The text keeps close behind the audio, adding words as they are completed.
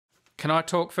Can I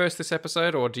talk first this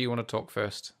episode, or do you want to talk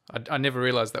first? I never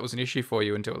realised that was an issue for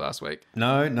you until last week.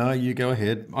 No, you go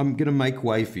ahead. I'm going to make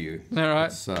way for you. All right.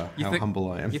 That's how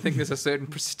humble I am. You think there's a certain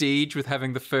prestige with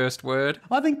having the first word?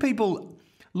 I think people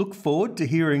look forward to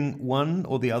hearing one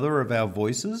or the other of our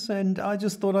voices, and I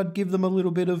just thought I'd give them a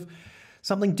little bit of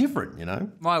something different, you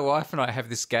know? My wife and I have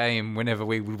this game whenever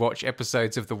we would watch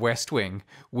episodes of The West Wing.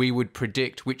 We would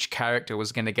predict which character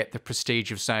was going to get the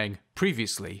prestige of saying,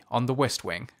 previously on The West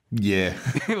Wing. Yeah.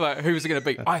 Like, who's it going to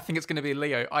be? I think it's going to be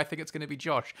Leo. I think it's going to be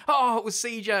Josh. Oh, it was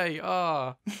CJ.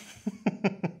 Oh.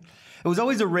 It was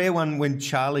always a rare one when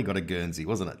Charlie got a Guernsey,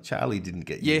 wasn't it? Charlie didn't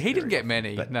get Yeah, he didn't get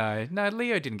many. But No,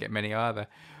 Leo didn't get many either.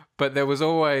 But there was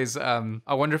always, I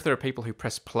wonder if there are people who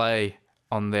press play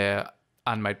on their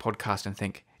unmade podcast and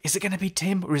think, is it going to be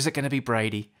Tim or is it going to be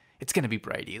Brady? It's going to be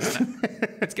Brady, isn't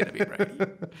it? It's going to be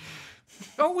Brady.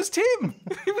 Oh, it was Tim.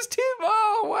 It was Tim.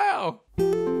 Oh, wow.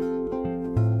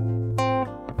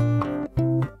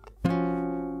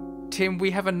 Tim,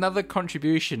 we have another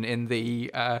contribution in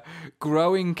the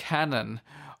growing canon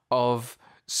of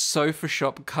sofa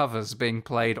shop covers being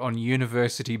played on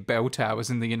university bell towers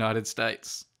in the United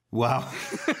States. Wow.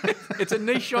 It's a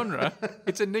niche genre.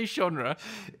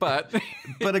 But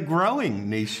a growing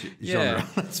niche genre,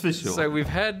 that's for sure. So we've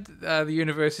had the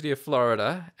University of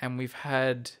Florida, and we've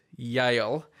had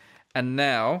Yale, and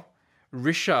now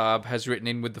Rishab has written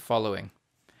in with the following.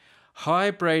 Hi,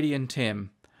 Brady and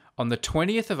Tim. On the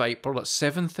 20th of April at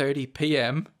 7:30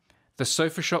 p.m., the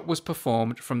sofa shop was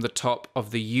performed from the top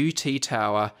of the UT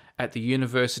Tower at the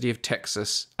University of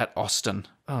Texas at Austin.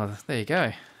 Oh, there you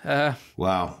go.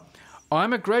 Wow.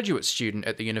 I'm a graduate student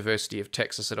at the University of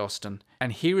Texas at Austin,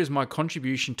 and here is my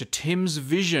contribution to Tim's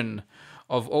vision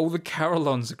of all the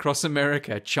carillons across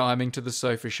America chiming to the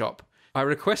sofa shop. I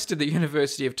requested the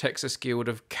University of Texas Guild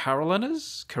of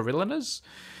Carilloners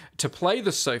to play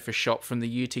the sofa shop from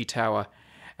the UT Tower,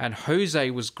 and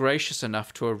Jose was gracious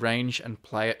enough to arrange and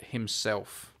play it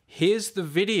himself. Here's the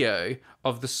video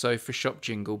of the sofa shop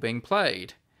jingle being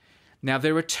played. Now,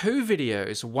 there are two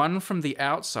videos, one from the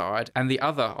outside and the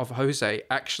other of Jose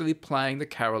actually playing the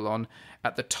carillon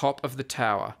at the top of the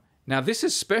tower. Now, this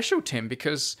is special, Tim,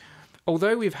 because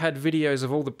although we've had videos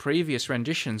of all the previous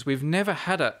renditions, we've never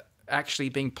had it actually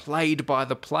being played by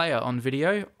the player on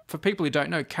video. For people who don't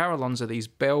know, carillons are these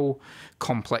bell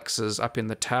complexes up in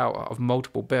the tower of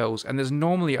multiple bells, and there's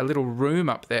normally a little room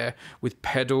up there with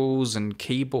pedals and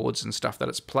keyboards and stuff that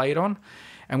it's played on,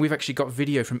 and we've actually got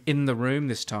video from in the room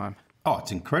this time. Oh,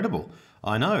 it's incredible.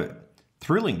 I know.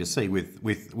 Thrilling to see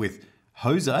with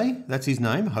Jose, that's his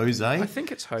name, Jose. I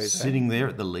think it's Jose. Sitting there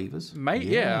at the levers.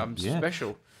 Mate,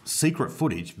 special. Secret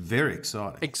footage, very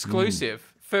exciting.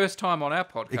 Exclusive. First time on our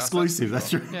podcast. Exclusive,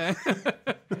 that's right. Yeah.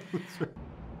 That's right.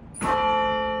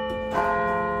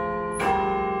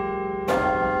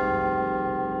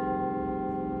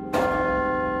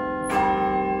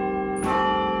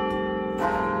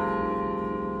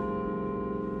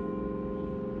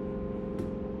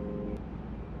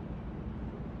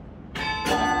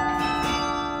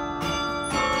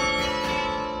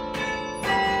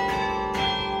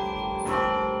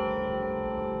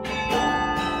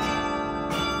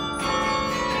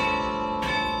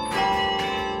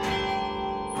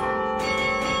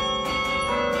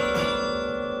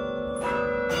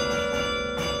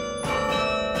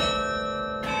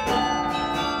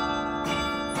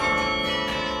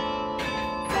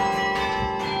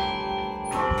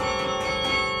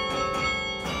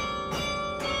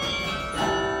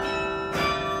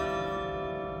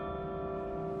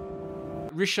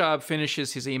 Rishab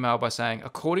finishes his email by saying,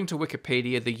 according to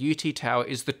Wikipedia, the UT Tower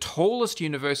is the tallest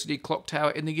university clock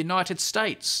tower in the United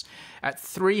States at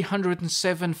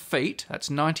 307 feet,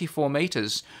 that's 94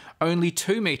 metres, only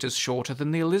 2 metres shorter than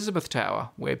the Elizabeth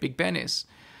Tower, where Big Ben is.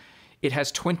 It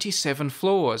has 27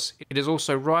 floors. It is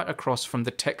also right across from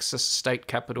the Texas State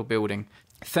Capitol building.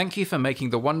 Thank you for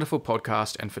making the wonderful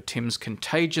podcast and for Tim's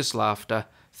contagious laughter.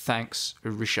 Thanks,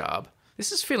 Rishab.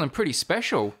 This is feeling pretty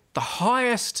special. The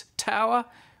highest tower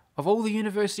of all the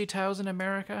university towers in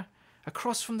America,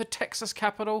 across from the Texas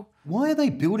Capitol. Why are they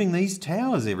building these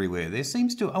towers everywhere?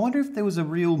 I wonder if there was a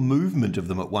real movement of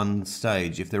them at one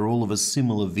stage, if they're all of a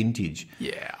similar vintage.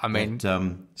 Yeah, I mean...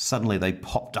 That, suddenly they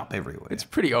popped up everywhere. It's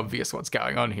pretty obvious what's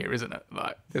going on here, isn't it?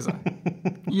 Like,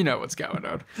 you know what's going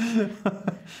on.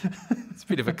 It's a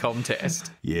bit of a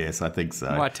contest. Yes, I think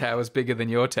so. My tower's bigger than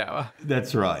your tower.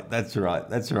 That's right.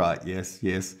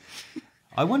 Yes.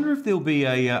 I wonder if there'll be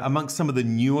amongst some of the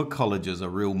newer colleges a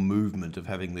real movement of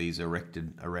having these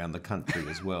erected around the country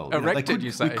as well. Erected,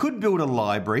 you say? We could build a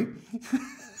library.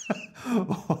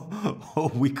 Or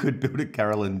we could build a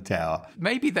carillon tower.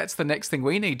 Maybe that's the next thing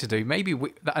we need to do. Maybe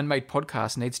the Unmade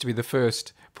Podcast needs to be the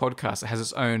first podcast that has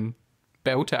its own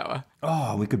bell tower.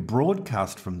 Oh, we could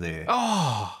broadcast from there.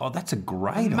 Oh, that's a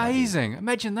great idea. Amazing.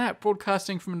 Imagine that,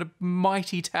 broadcasting from a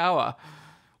mighty tower.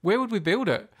 Where would we build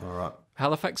it? All right.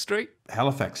 Halifax Street?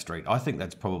 Halifax Street. I think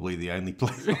that's probably the only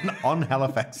place on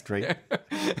Halifax Street.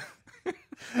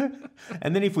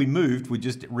 And then if we moved, we'd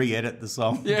just re-edit the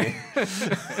song. Yeah.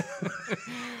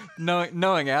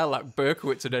 Knowing our luck,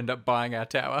 Berkowitz would end up buying our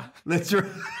tower. That's right.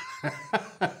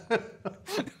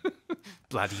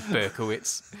 Bloody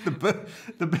Berkowitz.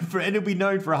 And it'll be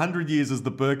known for 100 years as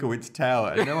the Berkowitz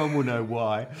Tower. And no one will know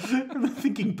why. I'm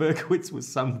thinking Berkowitz was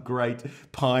some great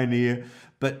pioneer,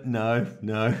 but no.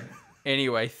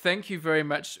 Anyway, thank you very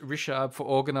much, Richard, for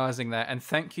organising that. And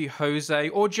thank you, Jose,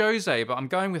 or Jose, but I'm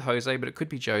going with Jose, but it could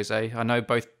be Jose. I know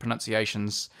both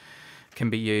pronunciations can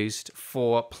be used,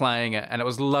 for playing it. And it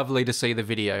was lovely to see the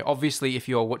video. Obviously, if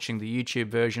you're watching the YouTube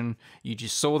version, you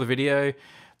just saw the video.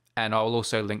 And I'll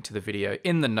also link to the video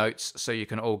in the notes so you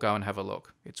can all go and have a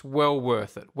look. It's well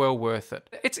worth it. Well worth it.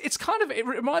 It's kind of, it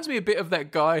reminds me a bit of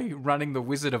that guy running the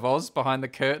Wizard of Oz behind the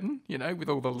curtain, you know, with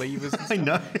all the levers and stuff. I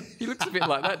know. He looks a bit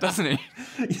like that, doesn't he?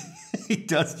 He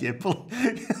does, yeah.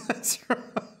 That's right.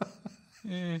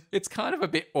 Yeah. It's kind of a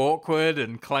bit awkward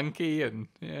and clunky and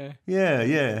yeah.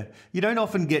 Yeah. You don't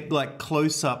often get like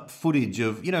close-up footage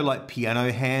of, you know, like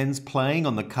piano hands playing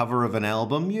on the cover of an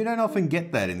album. You don't often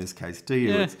get that in this case, do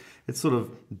you? Yeah. It's sort of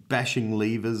bashing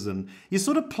levers, and you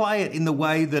sort of play it in the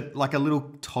way that like a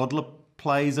little toddler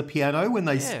plays a piano when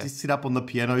they sit up on the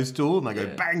piano stool and they go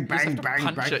bang, bang,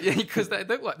 bang, bang. Yeah, because they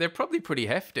look like they're probably pretty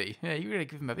hefty. Yeah, you're going to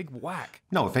give them a big whack.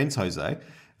 No offense, Jose.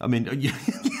 I mean,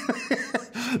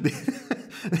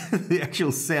 the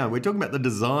actual sound. We're talking about the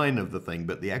design of the thing,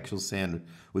 but the actual sound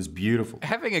was beautiful.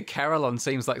 Having a carillon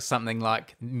seems like something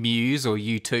like Muse or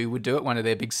U2 would do at one of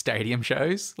their big stadium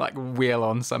shows, like wheel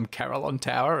on some carillon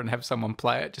tower and have someone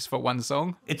play it just for one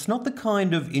song. It's not the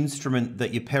kind of instrument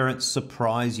that your parents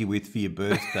surprise you with for your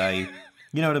birthday.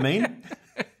 You know what I mean?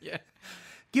 Yeah.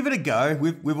 Give it a go.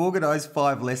 We've organised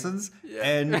 5 lessons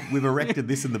and we've erected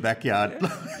this in the backyard.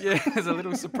 Yeah, there's a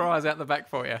little surprise out the back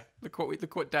for you. Look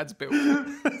what Dad's built.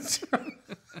 That's right.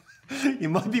 You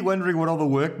might be wondering what all the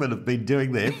workmen have been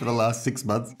doing there for the last 6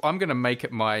 months. I'm going to make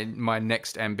it my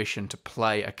next ambition to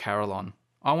play a carillon.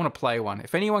 I want to play one.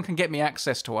 If anyone can get me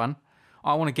access to one,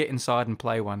 I want to get inside and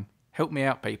play one. Help me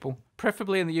out, people.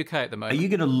 Preferably in the UK at the moment. Are you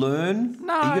going to learn?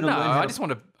 No. I just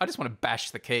want to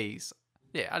bash the keys.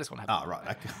 Yeah, I just want to have. Oh, right.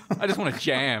 Okay. I just want to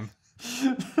jam.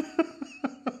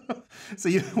 So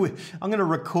I'm going to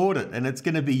record it, and it's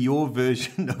going to be your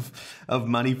version of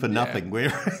Money for Nothing,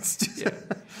 where it's just...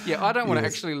 Yeah, I don't want to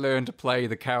actually learn to play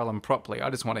the carillon properly. I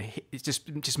just want to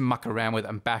just muck around with it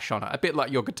and bash on it. A bit like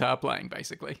your guitar playing,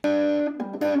 basically.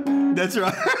 That's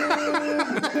right.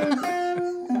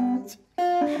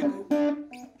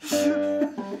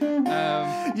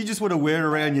 You just want to wear it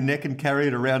around your neck and carry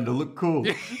it around to look cool.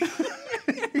 Yeah.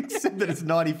 Except that it's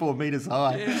 94 metres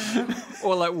high. Yeah.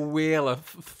 Or like wheel a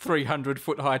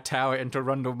 300-foot high tower into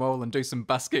Rundle Mall and do some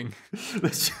busking.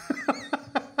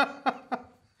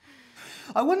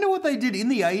 I wonder what they did in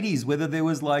the 80s, whether there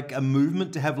was like a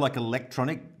movement to have like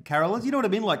electronic carillons. You know what I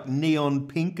mean? Like neon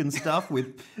pink and stuff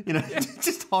with, you know,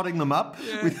 just hotting them up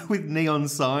with neon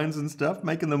signs and stuff,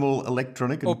 making them all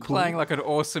electronic and or cool. Playing like an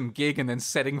awesome gig and then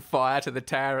setting fire to the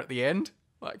tower at the end,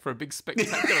 like for a big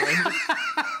spectacular ending.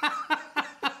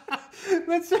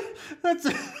 That's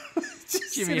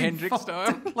Jimi Hendrix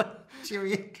style. Jimi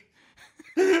Hendrix.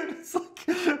 It's like,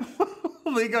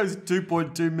 well, there goes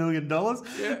 $2.2 million.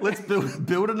 Yeah. Let's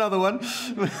build another one.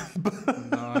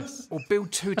 Nice. Or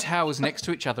build 2 towers next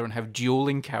to each other and have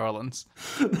dueling carillons.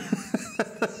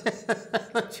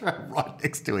 That's right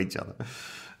next to each other.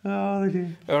 Oh,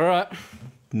 dear. All right.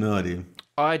 No idea.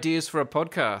 Ideas for a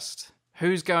podcast.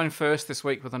 Who's going first this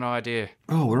week with an idea?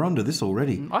 Oh, we're on to this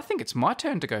already. I think it's my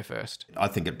turn to go first. I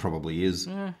think it probably is,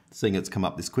 seeing it's come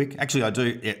up this quick. Actually, I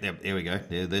do. Yeah, there we go.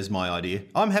 Yeah, there's my idea.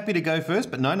 I'm happy to go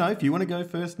first, but no, if you want to go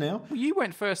first now. Well, you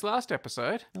went first last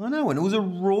episode. I know, and it was a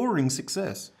roaring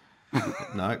success.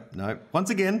 No. Once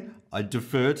again, I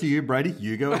defer to you, Brady.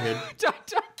 You go ahead.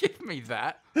 Don't give me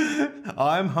that.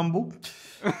 I'm humble.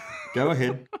 Go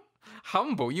ahead.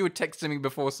 Humble? You were texting me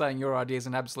before saying your idea is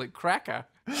an absolute cracker.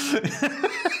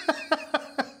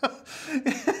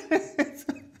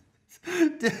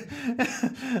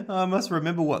 I must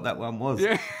remember what that one was.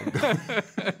 Yeah.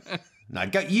 No,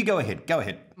 you go ahead. Go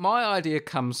ahead. My idea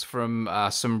comes from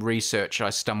some research I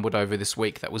stumbled over this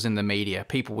week that was in the media.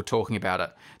 People were talking about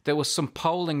it. There was some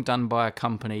polling done by a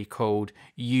company called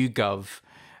YouGov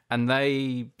and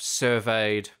they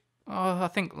surveyed, I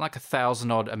think like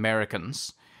 1,000 odd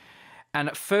Americans. And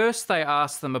at first they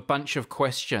asked them a bunch of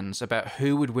questions about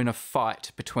who would win a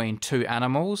fight between two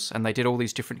animals, and they did all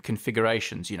these different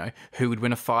configurations, who would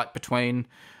win a fight between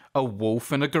a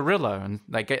wolf and a gorilla, and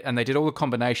they did all the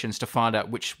combinations to find out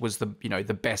which was the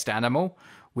best animal,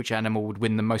 which animal would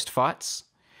win the most fights.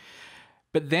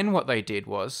 But then what they did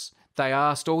was they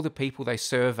asked all the people they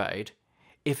surveyed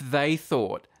if they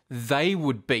thought they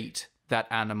would beat that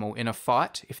animal in a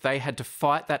fight, if they had to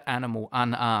fight that animal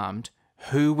unarmed,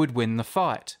 who would win the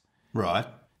fight? Right.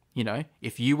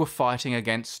 If you were fighting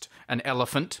against an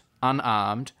elephant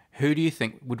unarmed, who do you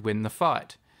think would win the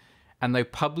fight? And they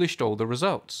published all the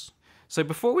results. So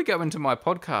before we go into my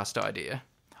podcast idea,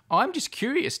 I'm just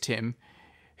curious, Tim,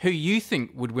 who you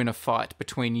think would win a fight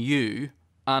between you,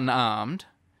 unarmed,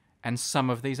 and some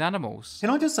of these animals.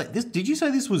 Can I just say this? Did you say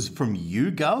this was from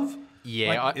YouGov?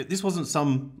 Yeah. This wasn't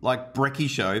some Brekkie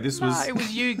show. It was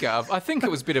YouGov. I think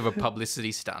it was a bit of a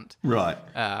publicity stunt. Right.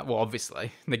 Well,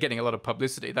 obviously. They're getting a lot of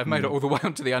publicity. They've made it all the way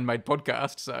onto the Unmade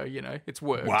podcast, so, it's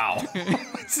worked. Wow.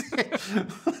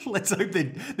 Let's hope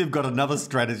they've got another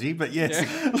strategy, but yes.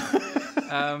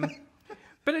 Yeah.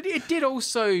 But it did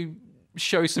also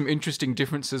show some interesting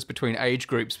differences between age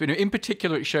groups. But in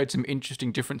particular, it showed some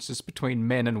interesting differences between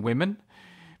men and women,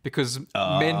 because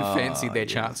men fancy their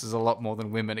chances a lot more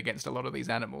than women against a lot of these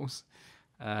animals.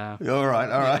 All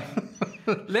right.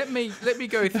 Let me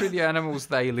go through the animals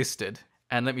they listed,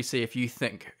 and let me see if you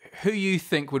think who you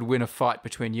think would win a fight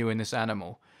between you and this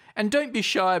animal. And don't be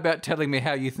shy about telling me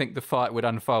how you think the fight would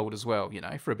unfold as well,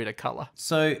 for a bit of colour.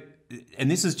 So, and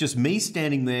this is just me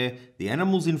standing there, the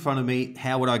animal's in front of me,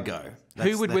 how would I go?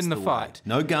 Who would win the fight?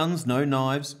 No guns, no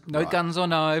knives. No guns or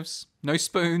knives, no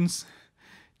spoons.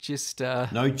 Just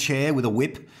no chair with a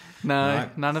whip. No,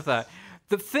 none of that.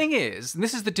 The thing is, and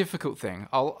this is the difficult thing,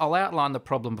 I'll outline the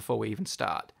problem before we even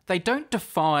start. They don't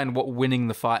define what winning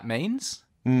the fight means.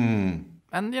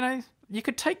 And, you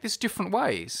could take this different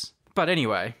ways. But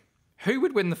anyway, who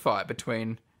would win the fight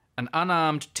between an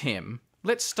unarmed Tim?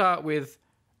 Let's start with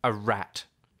a rat.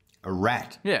 A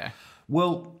rat? Yeah.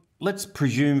 Well, let's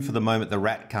presume for the moment the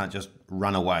rat can't just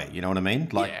run away. You know what I mean?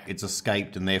 It's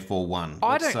escaped and therefore won.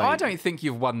 I don't think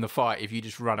you've won the fight if you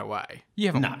just run away. You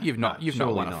haven't. No, you've not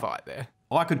won a fight there.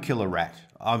 I could kill a rat.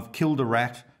 I've killed a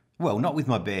rat. Well, not with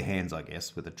my bare hands, I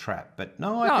guess, with a trap. But I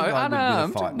think I would win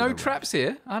a fight. No traps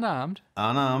here. Unarmed.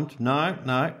 Unarmed. No.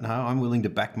 I'm willing to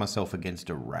back myself against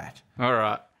a rat. All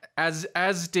right.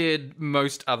 As did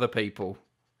most other people,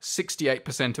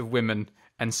 68% of women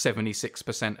and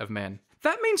 76% of men.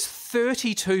 That means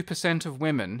 32% of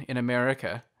women in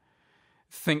America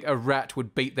think a rat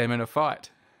would beat them in a fight.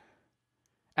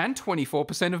 And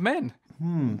 24% of men.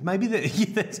 Maybe they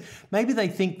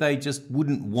think they just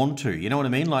wouldn't want to. You know what I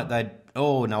mean? Like I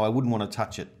wouldn't want to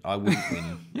touch it. I wouldn't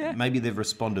win. Yeah. Maybe they've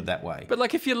responded that way.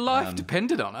 But if your life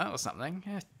depended on it or something,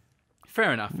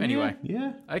 fair enough. Anyway.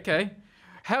 Yeah. Okay.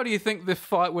 How do you think the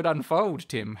fight would unfold,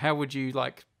 Tim? How would you,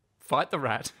 fight the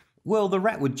rat? Well, the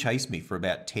rat would chase me for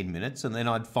about 10 minutes and then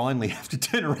I'd finally have to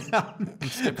turn around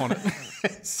and step on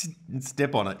it.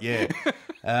 Step on it, yeah.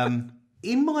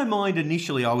 In my mind,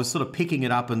 initially, I was sort of picking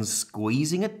it up and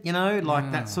squeezing it,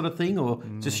 that sort of thing, or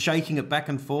just shaking it back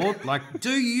and forth.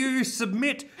 Do you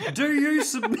submit? Do you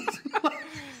submit?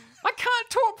 I can't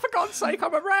talk, for God's sake,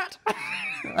 I'm a rat.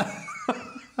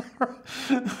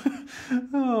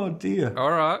 Oh, dear.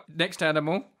 All right, next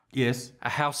animal. Yes. A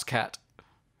house cat.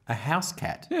 A house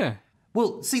cat? Yeah.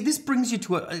 Well, see, this brings you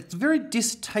to it's very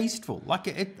distasteful. I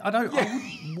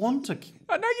wouldn't want to.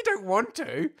 I know you don't want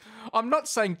to. I'm not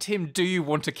saying, Tim, do you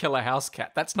want to kill a house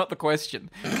cat? That's not the question.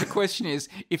 The question is,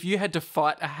 if you had to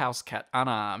fight a house cat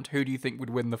unarmed, who do you think would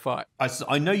win the fight?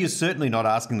 I know you're certainly not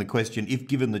asking the question, if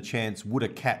given the chance, would a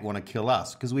cat want to kill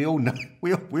us? Because we all know,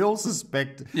 we all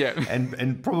suspect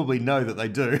and probably know that they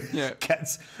do. Yeah.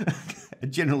 Cats are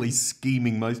generally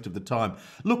scheming most of the time.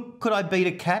 Look, could I beat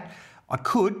a cat? I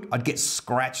could. I'd get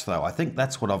scratched, though. I think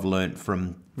that's what I've learnt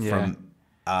from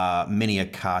many a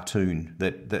cartoon,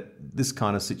 that this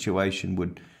kind of situation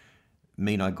would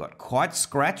mean I got quite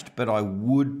scratched, but I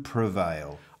would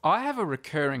prevail. I have a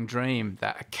recurring dream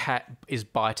that a cat is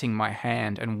biting my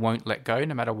hand and won't let go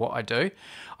no matter what I do.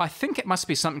 I think it must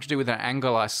be something to do with an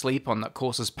angle I sleep on that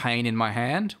causes pain in my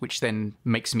hand, which then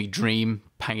makes me dream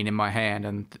pain in my hand,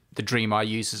 and the dream I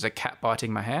use is a cat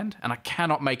biting my hand, and I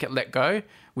cannot make it let go,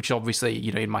 which obviously,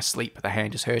 in my sleep, the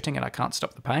hand is hurting and I can't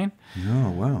stop the pain.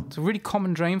 Oh, wow. It's a really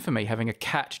common dream for me, having a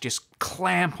cat just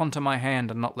clamp onto my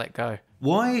hand and not let go.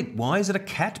 Why is it a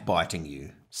cat biting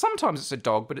you? Sometimes it's a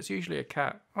dog, but it's usually a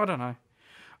cat. I don't know.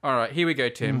 All right, here we go,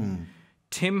 Tim.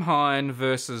 Tim Hine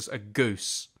versus a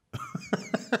goose.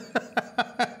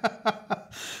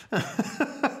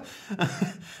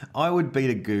 I would beat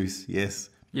a goose, yes.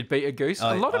 You'd beat a goose?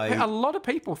 A lot of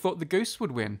people thought the goose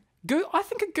would win. I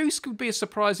think a goose could be a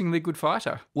surprisingly good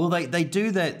fighter. Well, they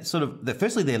do that sort of...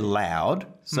 Firstly, they're loud,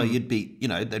 so you'd be...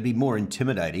 they'd be more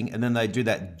intimidating, and then they do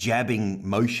that jabbing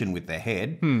motion with their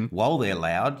head while they're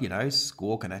loud,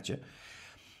 squawking at you.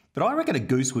 But I reckon a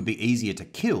goose would be easier to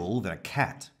kill than a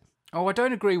cat. Oh, I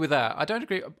don't agree with that. I don't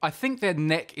agree. I think their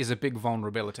neck is a big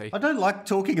vulnerability. I don't like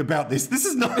talking about this. This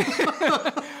is not...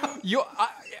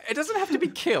 It doesn't have to be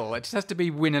kill. It just has to be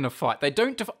win in a fight. They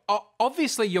don't...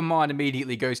 obviously, your mind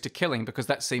immediately goes to killing because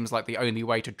that seems like the only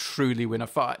way to truly win a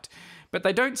fight. But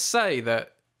they don't say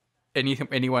that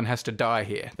anyone has to die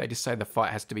here. They just say the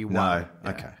fight has to be won. No,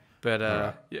 okay. But,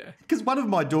 yeah. Because one of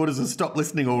my daughters has stopped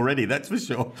listening already, that's for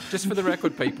sure. Just for the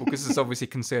record, people, because it's obviously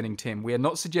concerning Tim, we are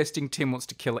not suggesting Tim wants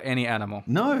to kill any animal.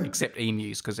 No. Except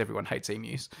emus, because everyone hates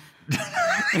emus.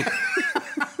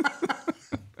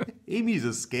 Emus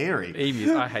are scary.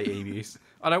 Emus, I hate emus.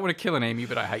 I don't want to kill an emu,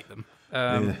 but I hate them.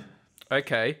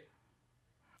 Okay.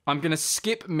 I'm going to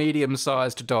skip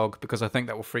medium-sized dog because I think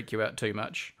that will freak you out too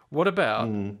much. What about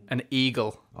an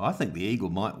eagle? I think the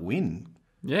eagle might win.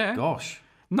 Yeah. Gosh.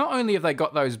 Not only have they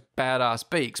got those badass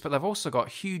beaks, but they've also got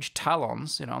huge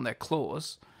talons, on their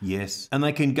claws. Yes. And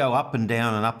they can go up and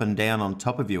down on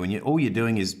top of you. And all you're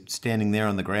doing is standing there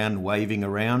on the ground, waving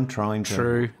around, trying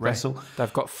to wrestle.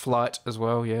 They've got flight as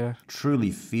well, yeah.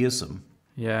 Truly fearsome.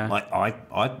 Yeah.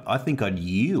 I think I'd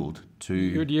yield to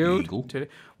You'd yield eagle.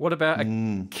 What about a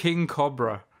king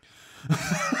cobra?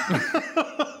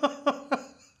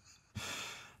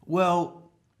 Well...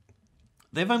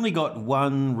 They've only got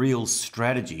one real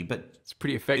strategy, but it's a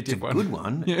pretty effective one. It's a good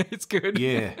one. Yeah, it's good.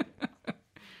 Yeah.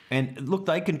 And look,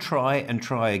 they can try and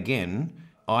try again.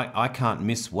 I can't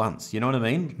miss once. You know what I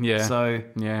mean? Yeah. So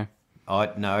yeah.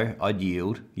 I'd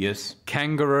yield. Yes.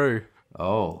 Kangaroo.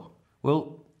 Oh.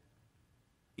 Well,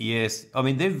 yes. I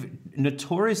mean, they've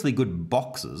notoriously good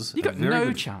boxers. You got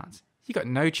no chance. You got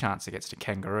no chance against a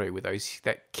kangaroo with those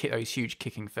huge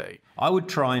kicking feet. I would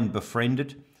try and befriend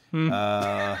it.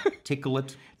 Tickle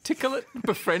it,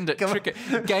 befriend it, trick it,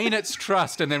 gain its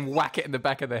trust, and then whack it in the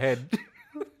back of the head.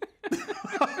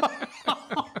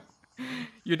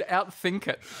 You'd outthink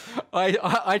it.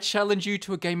 I challenge you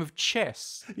to a game of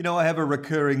chess. I have a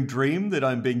recurring dream that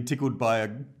I'm being tickled by a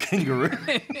kangaroo.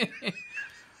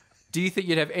 Do you think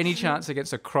you'd have any chance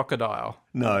against a crocodile?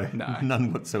 No,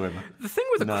 none whatsoever. The thing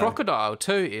with a crocodile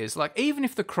too is, even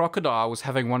if the crocodile was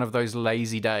having one of those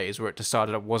lazy days where it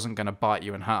decided it wasn't going to bite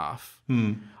you in half,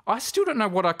 I still don't know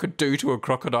what I could do to a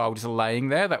crocodile just laying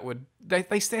there.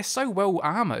 They're so well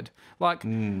armoured.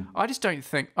 I just don't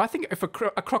think... I think if a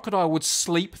crocodile would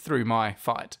sleep through my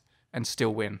fight and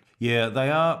still win. Yeah, they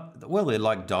are... Well, they're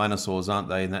like dinosaurs, aren't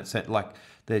they, in that sense?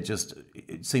 They just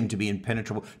seem to be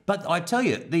impenetrable. But I tell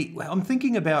you, I'm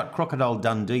thinking about Crocodile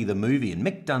Dundee, the movie, and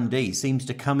Mick Dundee seems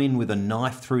to come in with a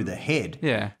knife through the head.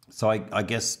 Yeah. So I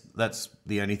guess that's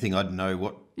the only thing I'd know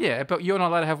what... Yeah, but you're not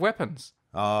allowed to have weapons.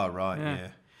 Oh, right, yeah.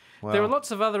 Well, there are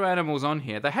lots of other animals on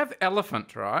here. They have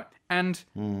elephant, right? And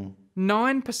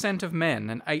 9% of men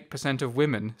and 8% of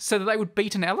women said that they would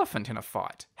beat an elephant in a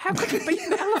fight. How could you beat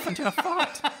an elephant in a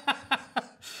fight?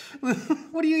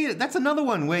 What do you... That's another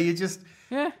one where you just...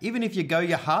 Yeah. Even if you go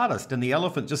your hardest and the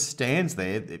elephant just stands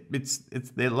there,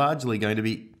 they're largely going to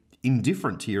be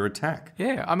indifferent to your attack.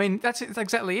 Yeah, I mean, that's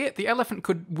exactly it. The elephant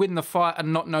could win the fight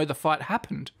and not know the fight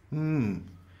happened. No.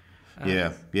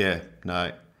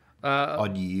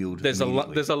 I'd yield. There's a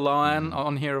lion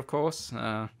on here, of course.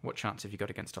 What chance have you got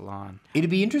against a lion? It'd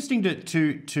be interesting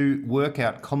to work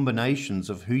out combinations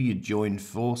of who you join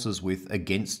forces with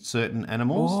against certain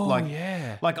animals. Oh,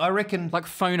 yeah. I reckon... Like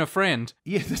phone a friend.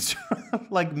 Yeah, that's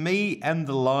right. Like me and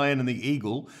the lion and the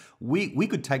eagle, we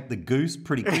could take the goose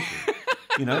pretty quickly.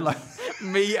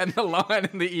 Me and the lion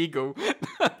and the eagle.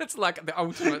 It's like the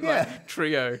ultimate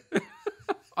trio.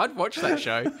 I'd watch that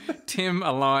show. Tim,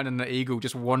 a lion, and the eagle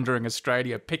just wandering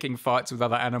Australia, picking fights with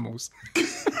other animals.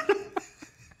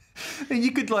 And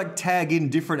you could tag in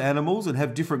different animals and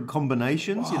have different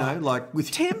combinations,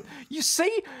 with Tim. You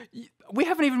see, we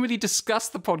haven't even really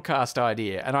discussed the podcast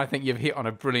idea, and I think you've hit on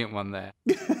a brilliant one there.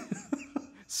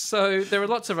 So there are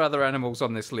lots of other animals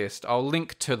on this list. I'll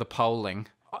link to the polling.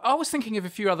 I was thinking of a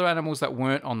few other animals that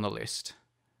weren't on the list.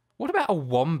 What about a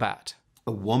wombat?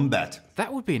 A wombat.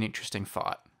 That would be an interesting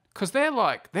fight. Because they're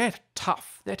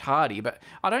tough, they're hardy, but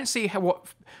I don't see what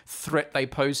threat they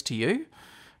pose to you,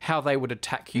 how they would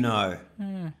attack you. No. Be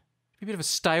a bit of a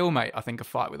stalemate, I think, a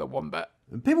fight with a wombat.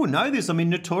 People know this. I mean,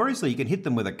 notoriously, you can hit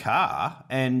them with a car,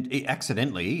 and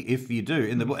accidentally, if you do,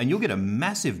 and you'll get a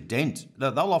massive dent.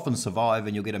 They'll often survive,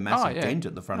 and you'll get a massive dent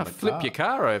at the front of the car. Flip your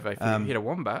car over if you hit a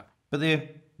wombat. But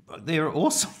they're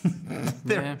awesome.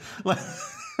 they're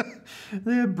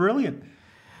they're brilliant.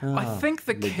 I think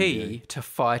the key to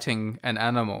fighting an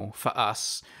animal for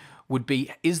us would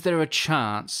be: is there a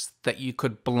chance that you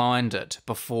could blind it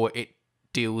before it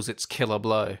deals its killer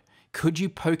blow? Could you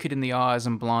poke it in the eyes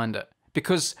and blind it?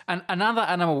 Because another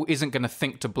animal isn't going to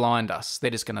think to blind us.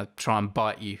 They're just going to try and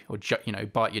bite you, or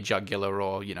bite your jugular,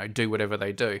 or do whatever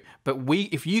they do. But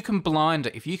if you can blind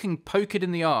it, if you can poke it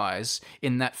in the eyes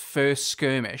in that first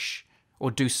skirmish,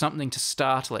 or do something to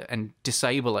startle it and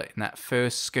disable it in that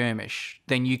first skirmish,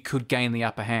 then you could gain the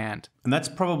upper hand. And that's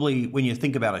probably, when you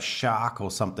think about a shark or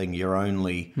something, your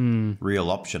only real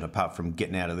option, apart from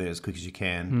getting out of there as quick as you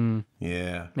can.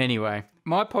 Yeah. Anyway,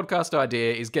 my podcast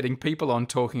idea is getting people on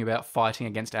talking about fighting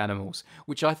against animals,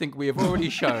 which I think we have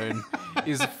already shown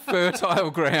is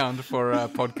fertile ground for a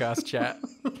podcast chat.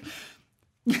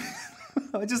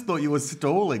 I just thought you were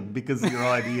stalling because of your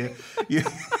idea. You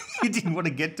didn't want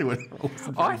to get to it.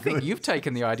 I think you've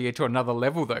taken the idea to another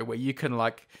level, though, where you can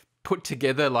put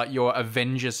together your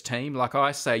Avengers team. Like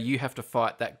I say, you have to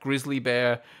fight that grizzly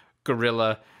bear,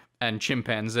 gorilla, and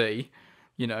chimpanzee.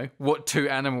 What two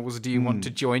animals do you want to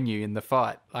join you in the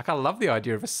fight? I love the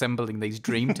idea of assembling these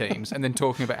dream teams and then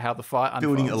talking about how the fight unfolds.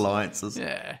 Building alliances.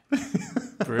 Yeah.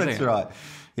 Brilliant. That's right.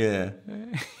 Yeah.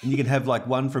 And you can have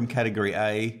one from category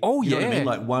A. Oh, you know yeah.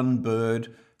 what I mean? One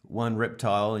bird, one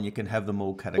reptile, and you can have them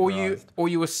all categorized. Or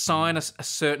you assign a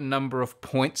certain number of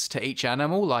points to each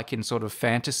animal, like in sort of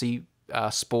fantasy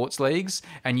sports leagues,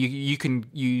 and you can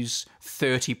use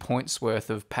 30 points worth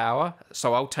of power.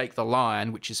 So I'll take the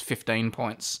lion, which is 15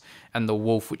 points, and the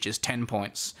wolf, which is 10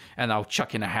 points, and I'll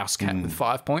chuck in a house cat with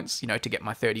 5 points, to get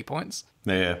my 30 points.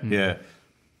 Yeah, yeah.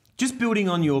 Just building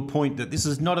on your point that this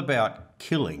is not about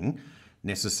killing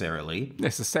necessarily.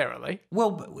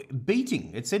 Well,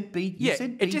 beating. It said beat. Yeah,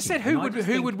 said it just said who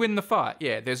would win the fight.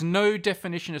 Yeah, there's no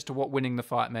definition as to what winning the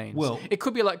fight means. Well, it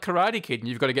could be like Karate Kid, and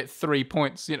you've got to get 3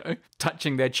 points,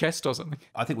 touching their chest or something.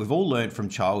 I think we've all learned from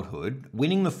childhood,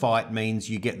 winning the fight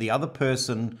means you get the other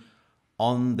person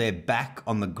on their back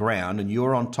on the ground, and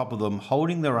you're on top of them,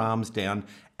 holding their arms down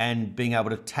and being able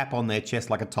to tap on their chest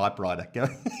like a typewriter,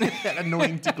 that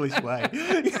annoying ticklish way.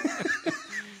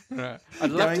 Right.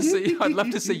 I'd love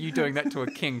to see you doing that to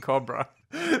a king cobra.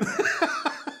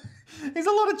 There's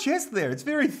a lot of chest there. It's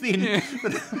very thin,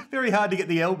 but very hard to get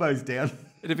the elbows down.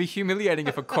 It'd be humiliating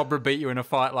if a cobra beat you in a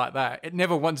fight like that. It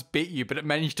never once beat you, but it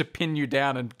managed to pin you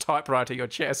down and typewriter your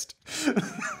chest.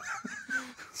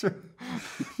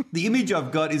 The image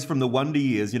I've got is from the Wonder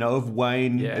Years, of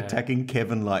Wayne attacking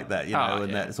Kevin like that,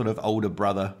 and that sort of older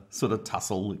brother sort of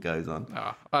tussle that goes on.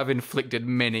 Oh, I've inflicted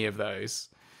many of those.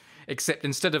 Except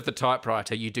instead of the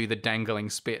typewriter, you do the dangling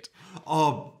spit.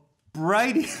 Oh,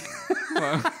 Brady.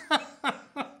 Well,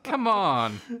 come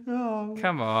on.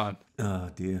 Come on.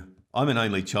 Oh, dear. I'm an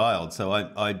only child, so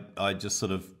I just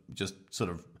sort of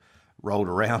rolled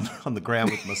around on the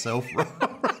ground with myself.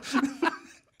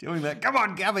 Doing that. Come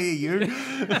on, come here, you.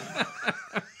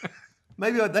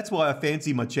 Maybe that's why I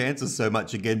fancy my chances so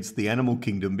much against the animal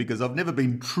kingdom, because I've never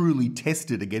been truly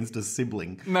tested against a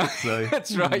sibling. No, so.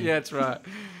 That's right. Yeah, that's right.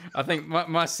 I think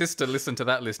my sister listened to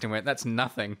that list and went, that's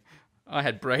nothing. I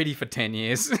had Brady for 10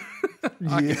 years.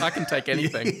 I can take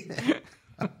anything. Yeah.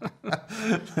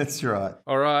 That's right.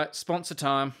 All right, sponsor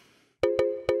time.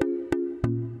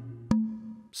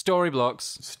 Story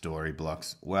blocks.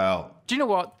 Wow. Do you know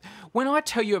what? When I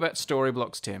tell you about story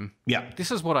blocks, Tim,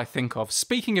 this is what I think of.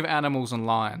 Speaking of animals and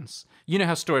lions, you know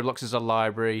how story blocks is a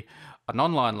library, an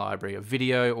online library of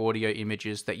video, audio,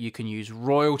 images that you can use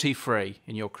royalty-free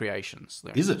in your creations.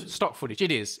 Is it? Stock footage.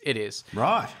 It is.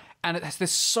 Right. And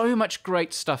there's so much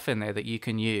great stuff in there that you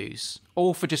can use,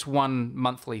 all for just one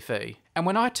monthly fee. And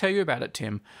when I tell you about it,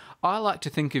 Tim, I like to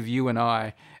think of you and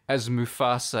I as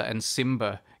Mufasa and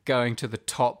Simba going to the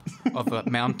top of a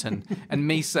mountain and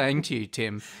me saying to you,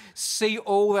 Tim, see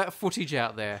all that footage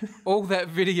out there, all that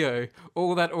video,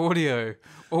 all that audio,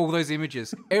 all those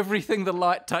images, everything the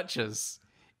light touches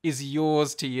is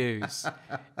yours to use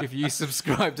if you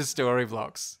subscribe to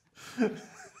Storyblocks.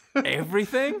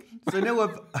 Everything? So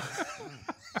now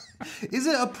is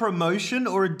it a promotion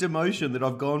or a demotion that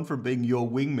I've gone from being your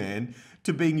wingman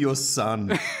to being your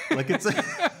son? Like it's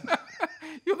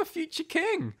You're the future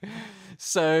king.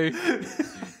 So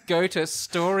go to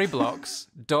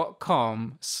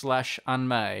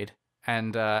storyblocks.com/unmade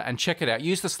and check it out.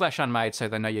 Use the /unmade so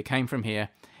they know you came from here.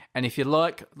 And if you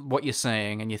like what you're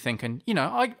seeing and you're thinking,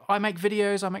 I make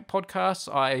videos, I make podcasts,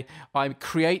 I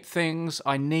create things,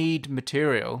 I need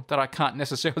material that I can't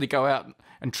necessarily go out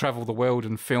and travel the world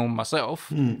and film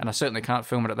myself, and I certainly can't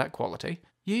film it at that quality,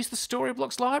 use the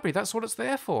Storyblocks library. That's what it's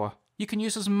there for. You can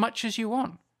use as much as you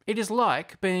want. It is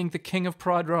like being the king of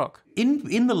Pride Rock.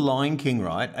 In The Lion King,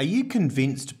 right, are you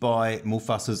convinced by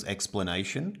Mufasa's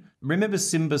explanation? Remember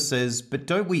Simba says, but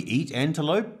don't we eat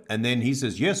antelope? And then he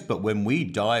says, yes, but when we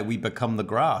die, we become the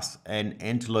grass and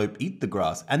antelope eat the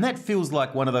grass. And that feels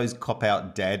like one of those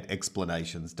cop-out dad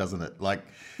explanations, doesn't it? Like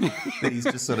that he's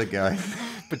just sort of going.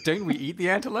 But don't we eat the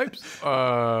antelopes?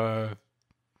 No.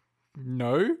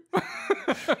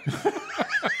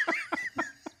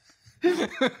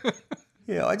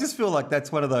 Yeah, I just feel like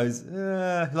that's one of those,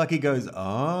 like he goes,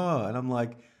 oh, and I'm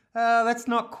like, it's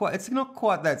not quite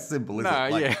that simple, is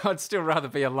it? Yeah, I'd still rather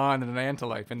be a lion than an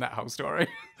antelope in that whole story.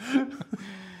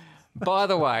 By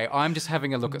the way, I'm just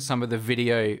having a look at some of the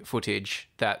video footage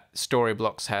that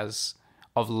Storyblocks has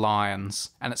of lions,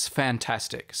 and it's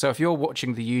fantastic. So if you're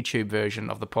watching the YouTube version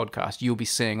of the podcast, you'll be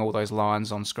seeing all those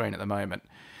lions on screen at the moment.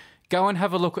 Go and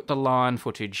have a look at the lion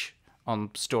footage on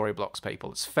Storyblocks,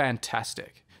 people. It's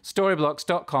fantastic.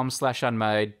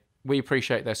 Storyblocks.com/unmade. We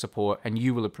appreciate their support, and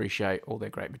you will appreciate all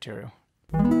their great material.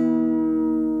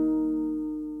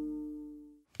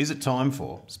 Is it time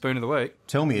for Spoon of the Week?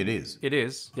 Tell me it is. It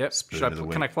is. Yep. Spoon of the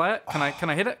Week. Can I play it? Can I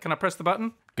hit it? Can I press the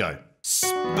button? Go.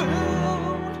 Spoon of the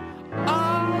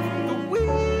Week.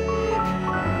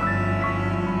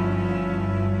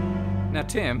 Now,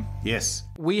 Tim. Yes.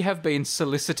 We have been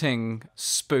soliciting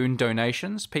spoon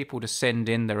donations, people to send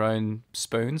in their own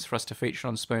spoons for us to feature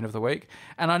on Spoon of the Week.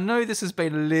 And I know this has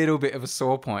been a little bit of a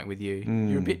sore point with you.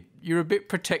 You're a bit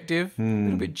protective, a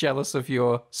little bit jealous of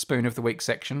your Spoon of the Week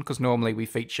section, because normally we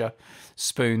feature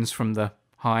spoons from the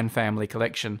Hine family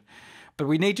collection. But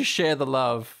we need to share the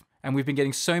love, and we've been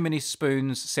getting so many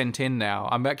spoons sent in now.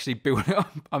 I'm actually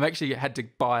had to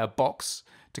buy a box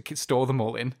to store them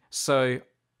all in. So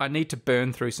I need to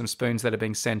burn through some spoons that are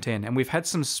being sent in. And we've had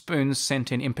some spoons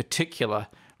sent in particular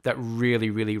that really,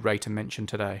 really rate a mention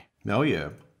today. Oh, yeah.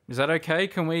 Is that okay?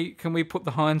 Can we put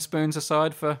the Hine spoons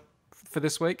aside for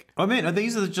this week? I mean,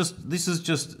 this is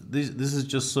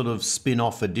just sort of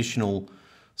spin-off additional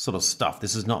sort of stuff.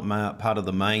 This is not part of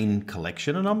the main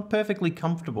collection, and I'm perfectly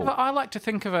comfortable. I like to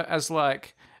think of it as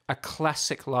like a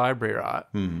classic library, right?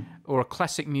 Or a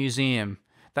classic museum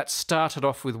that started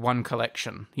off with one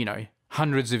collection,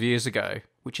 hundreds of years ago,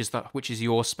 which is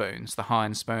your spoons, the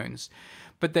Hine spoons.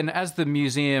 But then as the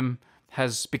museum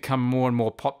has become more and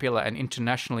more popular and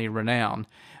internationally renowned,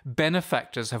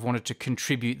 benefactors have wanted to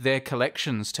contribute their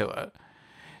collections to it.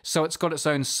 So it's got its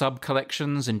own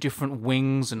sub-collections and different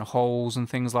wings and holes and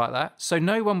things like that. So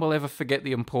no one will ever forget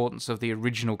the importance of the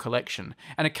original collection.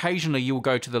 And occasionally you'll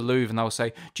go to the Louvre and they'll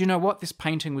say, do you know what? This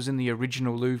painting was in the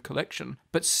original Louvre collection.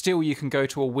 But still you can go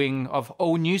to a wing of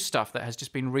all new stuff that has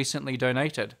just been recently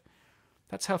donated.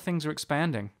 That's how things are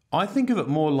expanding. I think of it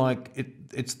more like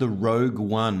it's the Rogue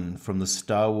One from the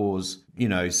Star Wars,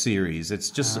 series. It's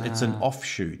just it's an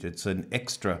offshoot. It's an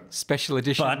extra special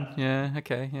edition. But, yeah.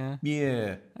 Okay. Yeah.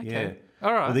 Yeah. Okay. Yeah.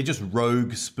 All right. Well, they're just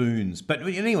rogue spoons. But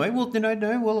anyway,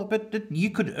 but you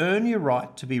could earn your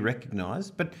right to be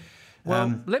recognised. But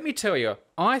let me tell you,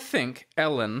 I think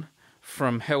Ellen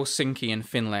from Helsinki in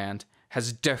Finland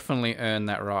has definitely earned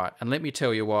that right, and let me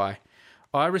tell you why.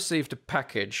 I received a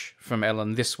package from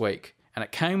Ellen this week, and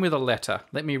it came with a letter.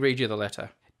 Let me read you the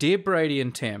letter. Dear Brady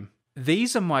and Tim,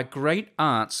 these are my great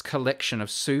aunt's collection of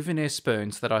souvenir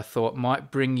spoons that I thought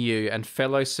might bring you and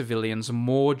fellow civilians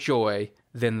more joy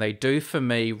than they do for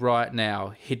me right now,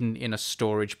 hidden in a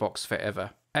storage box forever.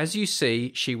 As you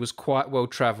see, she was quite well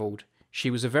travelled. She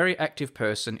was a very active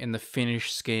person in the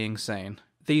Finnish skiing scene.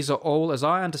 These are all, as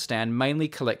I understand, mainly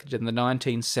collected in the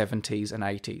 1970s and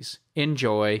 80s.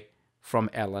 Enjoy.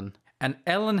 From Ellen. And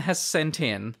Ellen has sent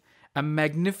in a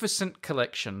magnificent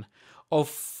collection of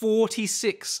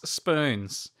 46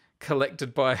 spoons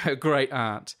collected by her great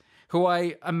aunt, who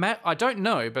I don't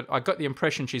know, but I got the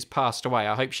impression she's passed away.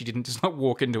 I hope she didn't just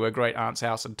walk into her great aunt's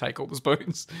house and take all the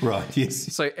spoons. Right,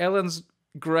 yes. So Ellen's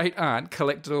great aunt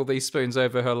collected all these spoons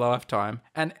over her lifetime,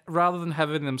 and rather than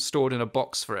having them stored in a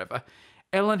box forever,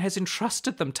 Ellen has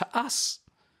entrusted them to us,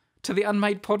 to the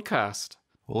Unmade podcast.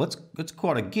 Well, that's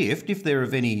quite a gift. If they're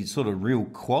of any sort of real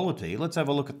quality, let's have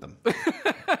a look at them.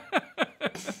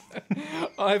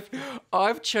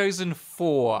 I've chosen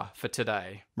 4 for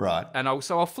today. Right. And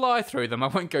I'll fly through them. I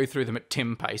won't go through them at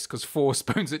Tim pace, because 4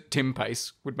 spoons at Tim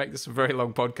pace would make this a very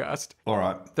long podcast. All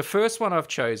right. The first one I've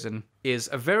chosen is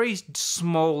a very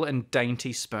small and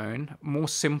dainty spoon, more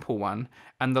simple one,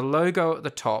 and the logo at the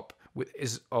top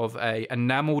is of a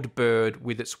enamelled bird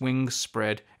with its wings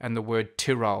spread and the word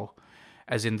Tyrol,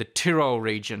 as in the Tyrol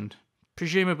region.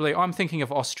 Presumably, I'm thinking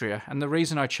of Austria, and the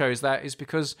reason I chose that is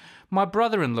because my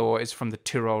brother-in-law is from the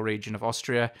Tyrol region of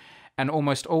Austria, and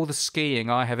almost all the skiing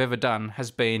I have ever done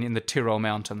has been in the Tyrol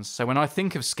mountains. So when I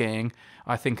think of skiing,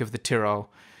 I think of the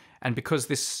Tyrol. And because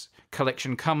this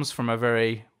collection comes from a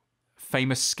very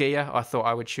famous skier, I thought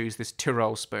I would choose this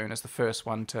Tyrol spoon as the first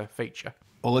one to feature.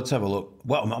 Well, let's have a look.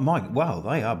 Wow,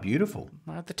 they are beautiful.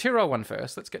 The Tyrol one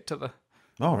first. Let's get to the...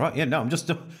 Oh, right. Yeah, no, I'm just...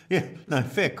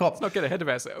 fair cop. Let's not get ahead of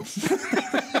ourselves.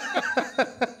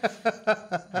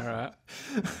 All right.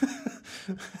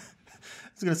 I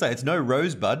was going to say, it's no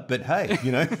rosebud, but hey,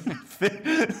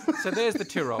 So there's the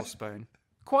Tyrol spoon.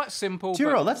 Quite simple.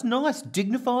 Tyrol, that's nice.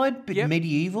 Dignified, bit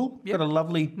medieval. Yep. Got a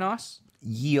lovely... Nice.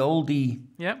 Ye olde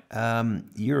Yep.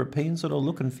 European sort of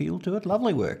look and feel to it.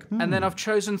 Lovely work. And then I've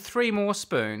chosen 3 more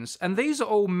spoons, and these are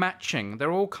all matching.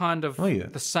 They're all kind of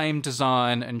the same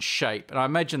design and shape, and I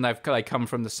imagine they come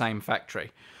from the same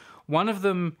factory. One of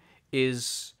them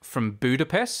is from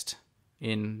Budapest,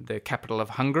 in the capital of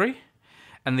Hungary,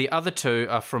 and the other 2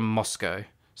 are from Moscow.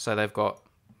 So they've got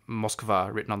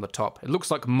Moskva written on the top. It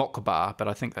looks like Mokbar, but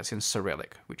I think that's in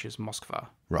Cyrillic, which is Moskva.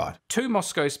 Right. 2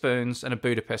 Moscow spoons and a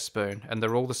Budapest spoon, and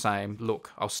they're all the same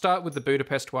look. I'll start with the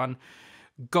Budapest one.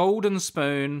 Golden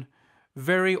spoon,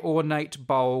 very ornate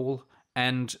bowl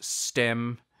and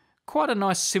stem. Quite a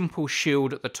nice simple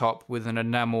shield at the top with an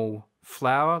enamel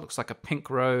flower. Looks like a pink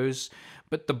rose.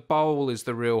 But the bowl is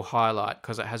the real highlight,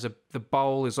 because the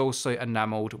bowl is also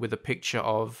enamelled with a picture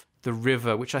of the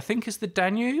river, which I think is the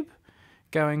Danube,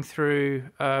 going through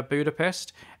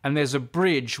Budapest. And there's a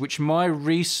bridge, which my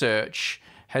research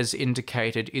has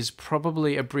indicated is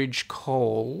probably a bridge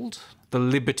called the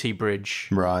Liberty Bridge.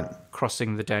 Right.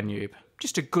 Crossing the Danube.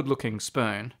 Just a good-looking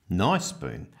spoon. Nice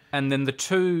spoon. And then the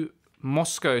 2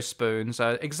 Moscow spoons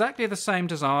are exactly the same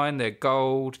design. They're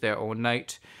gold, they're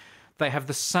ornate. They have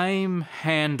the same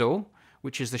handle,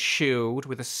 which is the shield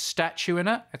with a statue in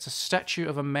it. It's a statue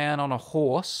of a man on a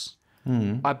horse.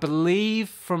 I believe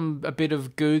from a bit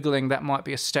of Googling that might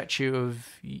be a statue of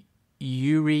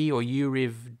Yuri or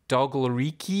Yuriv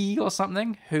Doglariki or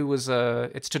something, who was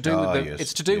it's to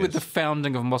do with the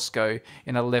founding of Moscow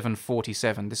in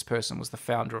 1147. This person was the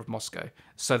founder of Moscow.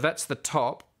 So that's the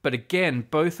top. But again,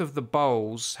 both of the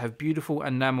bowls have beautiful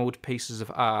enamelled pieces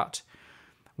of art.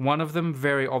 One of them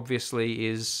very obviously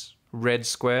is red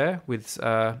square with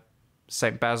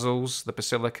St. Basil's, the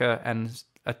Basilica, and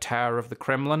a tower of the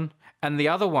Kremlin. And the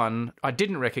other one I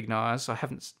didn't recognise. I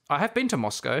have been to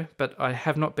Moscow, but I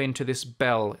have not been to this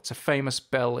bell. It's a famous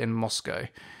bell in Moscow,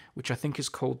 which I think is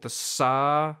called the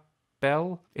Tsar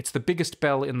bell. It's the biggest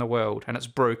bell in the world, and it's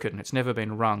broken. It's never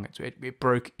been rung.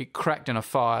 It cracked in a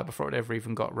fire before it ever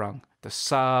even got rung. The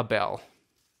Tsar bell,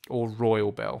 or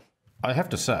royal bell. I have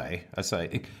to say,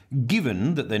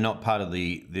 given that they're not part of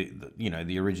the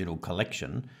original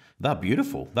collection, they're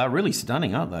beautiful. They're really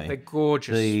stunning, aren't they? They're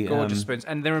gorgeous, gorgeous spoons.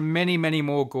 And there are many, many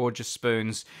more gorgeous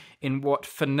spoons in what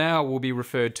for now will be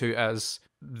referred to as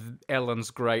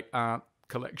Ellen's Great Aunt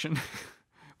collection,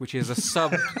 which is a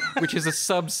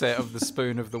subset of the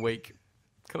Spoon of the Week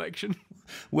collection.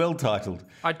 Well titled.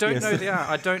 I don't know the aunt.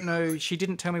 I don't know. She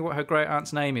didn't tell me what her great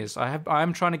aunt's name is. I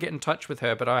am trying to get in touch with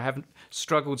her, but I haven't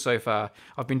struggled so far.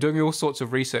 I've been doing all sorts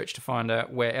of research to find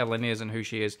out where Ellen is and who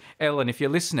she is. Ellen, if you're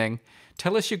listening,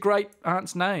 tell us your great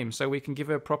aunt's name so we can give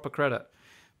her proper credit.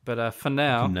 But for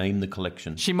now, name the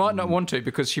collection. She might not want to,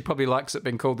 because she probably likes it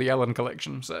being called the Ellen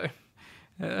collection. So.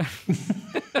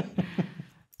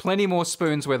 Plenty more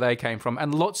spoons where they came from,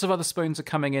 and lots of other spoons are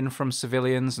coming in from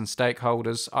civilians and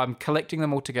stakeholders. I'm collecting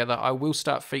them all together. I will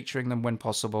start featuring them when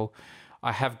possible.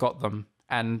 I have got them,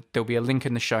 and there'll be a link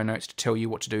in the show notes to tell you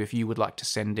what to do if you would like to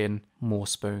send in more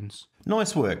spoons.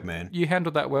 Nice work, man. You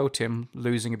handled that well, Tim,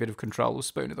 losing a bit of control of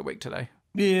Spoon of the Week today.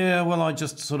 Yeah, well, I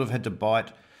just sort of had to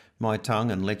bite my tongue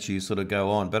and let you sort of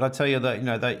go on. But I tell you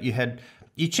that,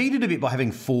 you cheated a bit by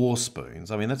having 4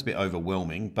 spoons. I mean, that's a bit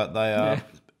overwhelming, but they are... Yeah.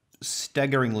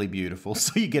 Staggeringly beautiful,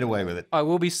 so you get away with it. I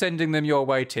will be sending them your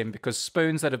way, Tim, because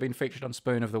spoons that have been featured on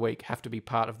Spoon of the Week have to be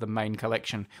part of the main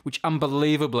collection, which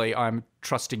unbelievably I'm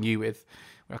trusting you with.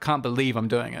 I can't believe I'm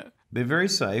doing it. They're very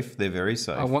safe.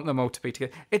 I want them all to be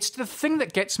together. It's the thing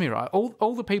that gets me, right?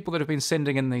 All the people that have been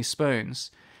sending in these spoons,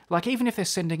 Like, even if they're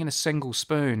sending in a single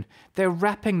spoon, they're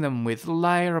wrapping them with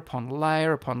layer upon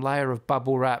layer upon layer of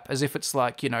bubble wrap as if it's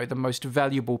like, the most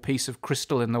valuable piece of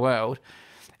crystal in the world.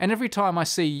 And every time I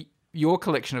see your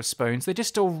collection of spoons, they're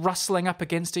just all rustling up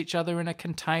against each other in a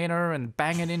container and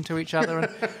banging into each other. And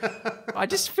I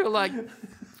just feel like,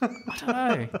 I don't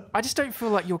know, I just don't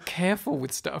feel like you're careful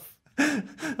with stuff.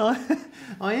 I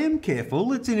am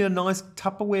careful. It's in a nice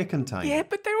Tupperware container. Yeah,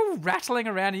 but they're all rattling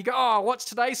around and you go, oh, what's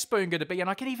today's spoon going to be? And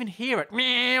I can even hear it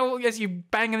meow as you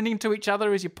bang them into each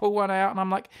other as you pull one out. And I'm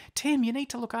like, Tim, you need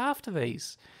to look after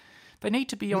these. They need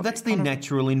to be on... That's their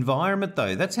natural environment,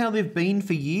 though. That's how they've been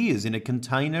for years, in a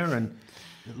container. And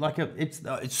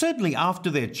it's certainly after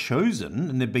they're chosen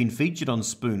and they've been featured on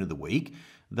Spoon of the Week,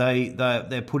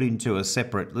 they're put into a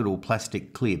separate little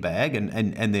plastic clear bag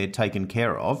and they're taken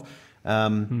care of.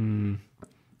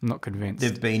 Not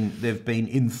convinced. They've been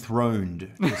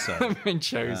enthroned, per se. They've been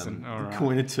chosen. All right.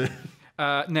 Coin it to...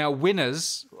 Now,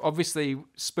 winners, obviously,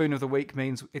 Spoon of the Week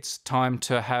means it's time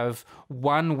to have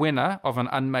one winner of an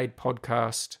Unmade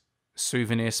Podcast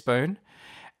souvenir spoon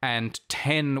and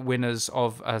 10 winners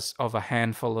of a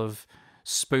handful of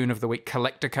Spoon of the Week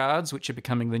collector cards, which are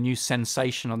becoming the new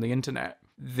sensation on the internet.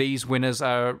 These winners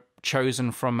are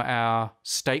chosen from our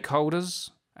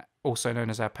stakeholders, also known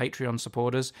as our Patreon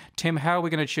supporters. Tim, how are we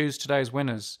going to choose today's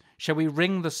winners? Shall we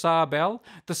ring the SAR bell?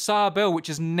 The SAR bell, which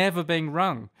is never being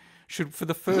rung. For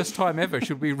the first time ever,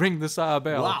 should we ring the SAR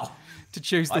bell to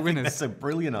choose the winners? That's a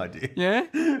brilliant idea. Yeah?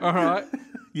 All right.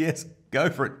 Yes, go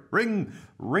for it. Ring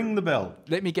the bell.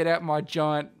 Let me get out my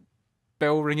giant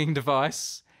bell-ringing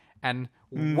device and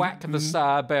whack the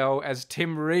SAR bell as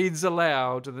Tim reads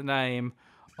aloud the name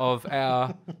of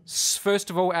our, first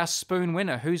of all, our spoon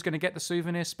winner. Who's going to get the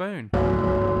souvenir spoon?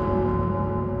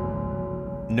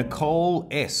 Nicole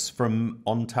S. from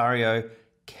Ontario,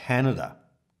 Canada.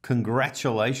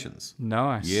 Congratulations.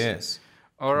 Nice. Yes.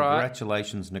 All right.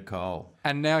 Congratulations, Nicole.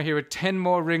 And now here are 10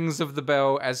 more rings of the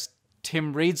bell as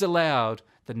Tim reads aloud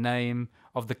the name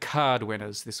of the card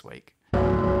winners this week. Well,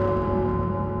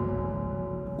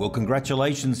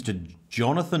 congratulations to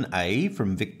Jonathan A.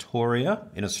 from Victoria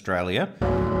in Australia,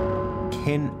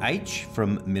 Ken H.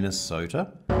 from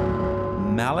Minnesota,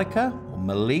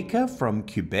 Malika from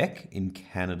Quebec in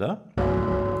Canada,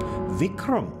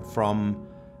 Vikram from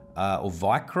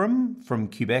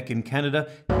Quebec in Canada,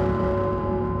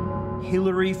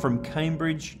 Hillary from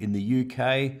Cambridge in the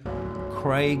UK,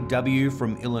 Craig W.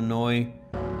 from Illinois,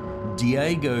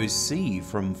 Diego C.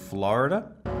 from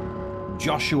Florida,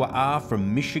 Joshua R.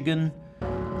 from Michigan,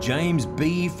 James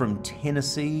B. from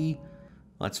Tennessee,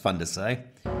 that's fun to say,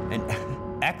 and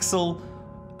Axel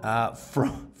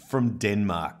from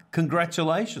Denmark.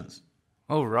 Congratulations.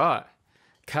 All right.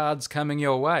 Cards coming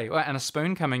your way, and a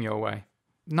spoon coming your way.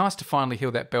 Nice to finally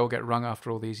hear that bell get rung after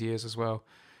all these years as well.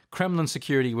 Kremlin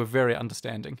security were very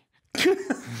understanding.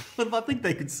 But I think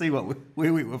they could see where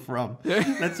we were from. Yeah.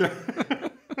 That's right.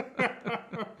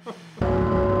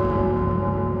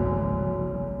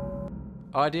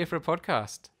 Idea for a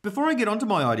podcast. Before I get onto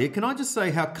my idea, can I just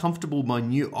say how comfortable my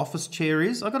new office chair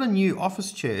is? I got a new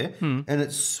office chair and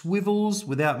it swivels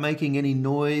without making any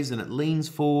noise and it leans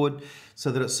forward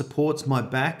so that it supports my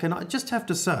back. And I just have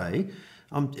to say,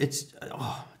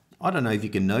 I don't know if you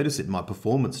can notice it in my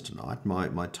performance tonight,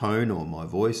 my tone or my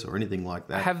voice or anything like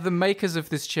that. Have the makers of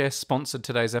this chair sponsored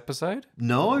today's episode?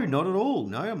 No, not at all.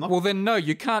 No, I'm not. Well, then no,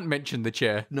 you can't mention the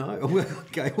chair. No.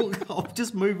 Okay, well, I'll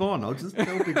just move on. I'll just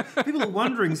tell people. People are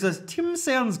wondering, says, Tim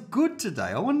sounds good today.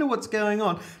 I wonder what's going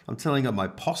on. I'm telling you, my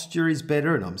posture is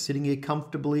better and I'm sitting here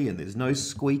comfortably and there's no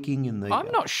squeaking in the...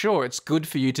 I'm not sure it's good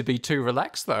for you to be too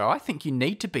relaxed, though. I think you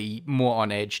need to be more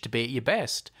on edge to be at your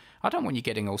best. I don't want you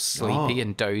getting all sleepy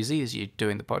and dozy as you're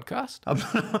doing the podcast.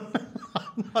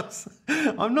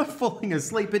 I'm not falling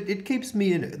asleep. It keeps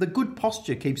me in. The good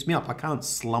posture keeps me up. I can't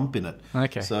slump in it.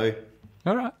 Okay. So,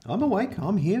 all right. I'm awake.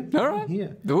 I'm here. All right. I'm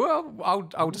here. Well,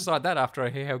 I'll decide that after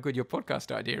I hear how good your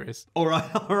podcast idea is. All right.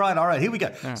 Here we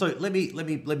go. Right. So let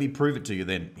me prove it to you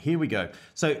then. Here we go.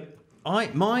 So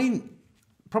mine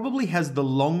probably has the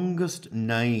longest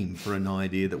name for an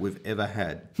idea that we've ever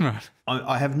had. Right.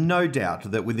 I have no doubt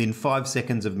that within 5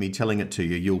 seconds of me telling it to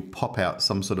you, you'll pop out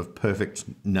some sort of perfect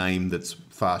name that's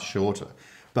far shorter.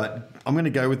 But I'm going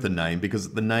to go with the name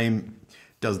because the name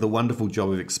does the wonderful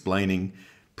job of explaining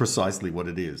precisely what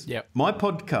it is. Yep. My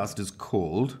podcast is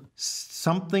called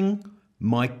Something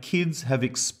My Kids Have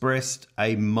Expressed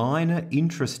a Minor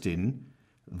Interest in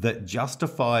That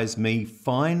Justifies Me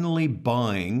Finally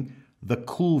Buying the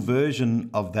cool version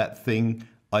of that thing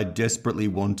I desperately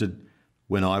wanted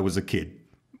when I was a kid.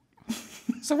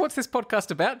 So what's this podcast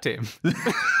about, Tim?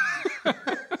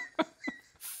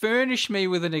 Furnish me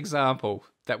with an example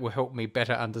that will help me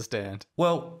better understand.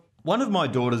 Well, one of my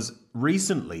daughters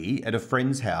recently at a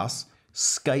friend's house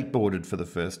skateboarded for the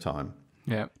first time.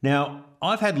 Yeah. Now,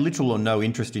 I've had little or no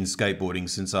interest in skateboarding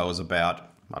since I was about,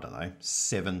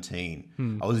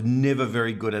 17. I was never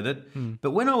very good at it. But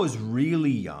when I was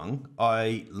really young,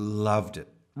 I loved it,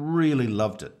 really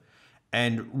loved it.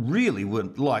 And really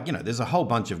would there's a whole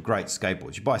bunch of great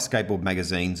skateboards. You buy skateboard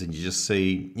magazines and you just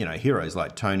see, heroes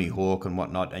like Tony Hawk and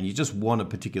whatnot, and you just want a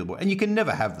particular board. And you can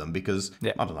never have them because,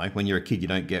 when you're a kid, you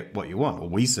don't get what you want. Well,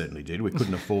 we certainly did. We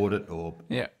couldn't afford it, or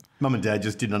Mum and Dad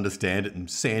just didn't understand it, and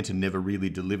Santa never really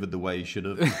delivered the way he should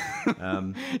have.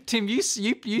 Tim, you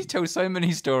tell so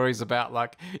many stories about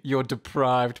like your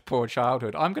deprived poor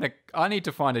childhood. I need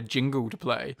to find a jingle to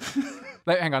play.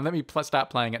 Hang on, let me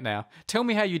start playing it now. Tell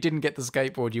me how you didn't get the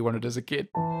skateboard you wanted as a kid.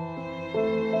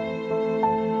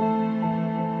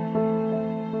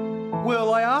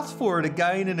 Well, I asked for it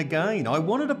again and again. I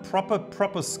wanted a proper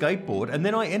skateboard, and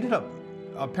then I ended up...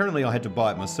 Apparently, I had to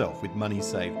buy it myself with money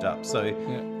saved up. So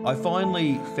I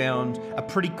finally found a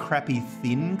pretty crappy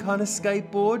thin kind of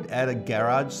skateboard at a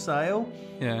garage sale.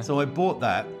 Yeah. So I bought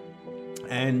that,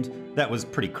 and that was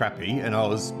pretty crappy, and I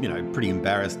was, pretty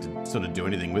embarrassed to sort of do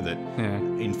anything with it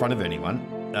in front of anyone.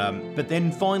 But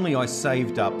then finally I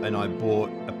saved up and I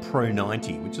bought a Pro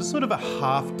 90, which is sort of a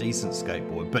half-decent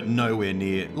skateboard, but nowhere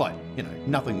near,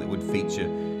 nothing that would feature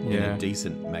in a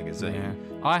decent magazine. Yeah.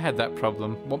 I had that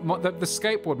problem. The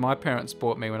skateboard my parents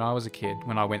bought me when I was a kid,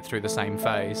 when I went through the same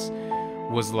phase,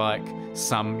 was like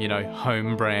some,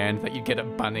 home brand that you'd get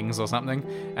at Bunnings or something,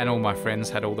 and all my friends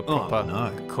had all the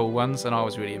proper cool ones, and I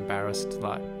was really embarrassed.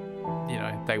 Like,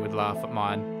 they would laugh at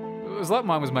mine. It was like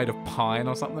mine was made of pine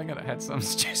or something, and it had some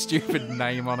stupid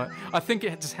name on it. I think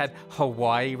it just had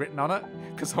Hawaii written on it,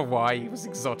 because Hawaii was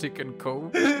exotic and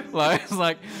cool. Like, it's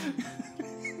like...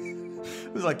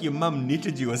 It was like your mum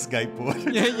knitted you a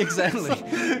skateboard. Yeah, exactly.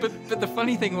 But the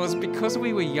funny thing was, because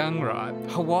we were young, right,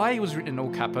 Hawaii was written in all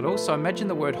capitals. So imagine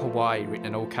the word Hawaii written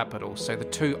in all capitals. So the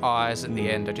two I's at the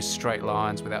end are just straight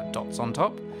lines without dots on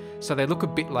top. So they look a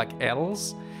bit like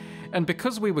L's. And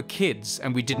because we were kids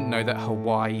and we didn't know that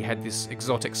Hawaii had this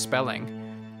exotic spelling,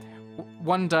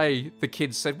 one day the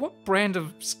kids said, "What brand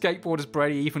of skateboard has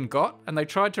Brady even got?" And they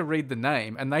tried to read the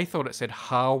name and they thought it said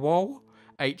Harwell,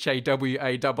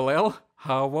 Hawall.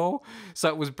 Harwell. So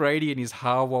it was Brady and his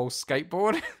Harwell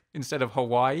skateboard instead of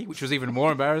Hawaii, which was even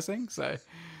more embarrassing. So,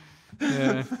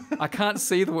 yeah. I can't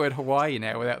see the word Hawaii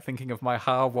now without thinking of my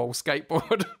Harwell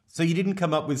skateboard. So you didn't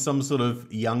come up with some sort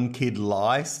of young kid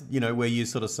lie, where you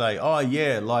sort of say, oh,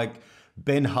 yeah, like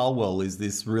Ben Harwell is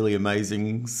this really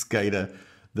amazing skater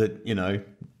that,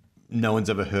 no one's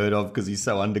ever heard of because he's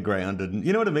so underground. And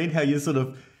you know what I mean? How you sort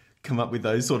of come up with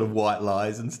those sort of white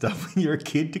lies and stuff when you're a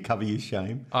kid to cover your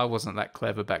shame. I wasn't that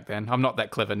clever back then. I'm not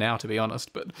that clever now, to be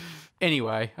honest. But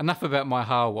anyway, enough about my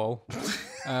Harwell.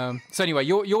 So anyway,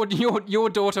 your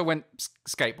daughter went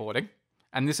skateboarding,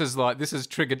 and this is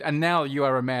triggered. And now you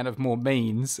are a man of more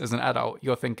means as an adult.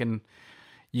 You're thinking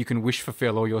you can wish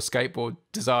fulfill all your skateboard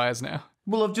desires now.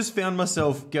 Well, I've just found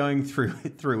myself going through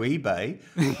eBay,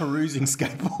 perusing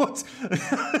skateboards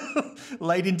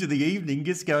late into the evening,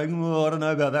 just going, I don't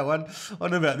know about that one. I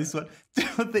don't know about this one.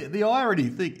 The irony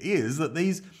thing is that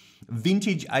these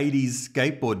vintage 80s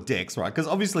skateboard decks, right? Because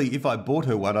obviously if I bought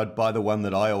her one, I'd buy the one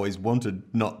that I always wanted,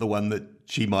 not the one that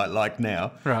she might like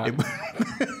now. Right.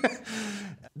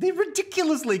 They're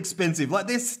ridiculously expensive. Like,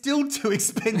 they're still too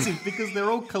expensive because they're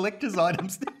all collector's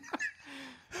items.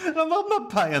 I'm not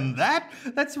paying that.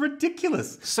 That's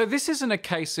ridiculous. So this isn't a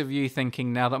case of you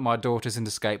thinking, now that my daughter's into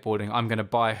skateboarding, I'm going to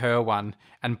buy her one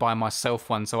and buy myself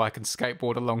one so I can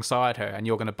skateboard alongside her, and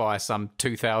you're going to buy some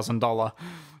 $2,000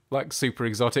 like super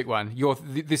exotic one.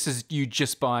 This is you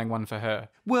just buying one for her.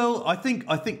 Well, I think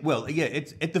yeah,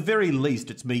 it's at the very least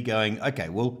it's me going, okay,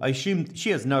 well, I assume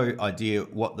she has no idea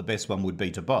what the best one would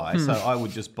be to buy, so I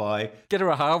would just get her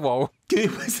a Harwell.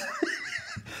 It was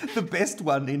the best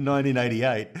one in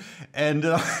 1988, and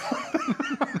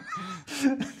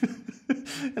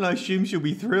and I assume she'll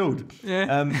be thrilled.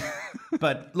 Yeah.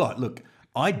 But look,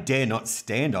 I dare not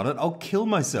stand on it. I'll kill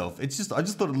myself. I just thought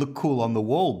it'd look cool on the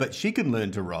wall, but she can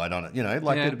learn to ride on it,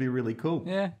 it'd be really cool.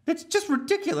 Yeah. It's just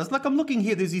ridiculous. Like, I'm looking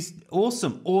here, there's this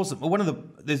awesome,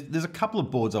 there's a couple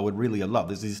of boards I would really love.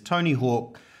 There's this Tony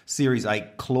Hawk Series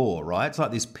 8 Claw, right? It's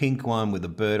like this pink one with a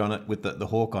bird on it, with the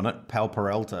hawk on it, Pal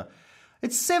Peralta.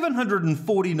 It's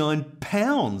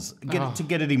 £749 to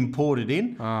get it imported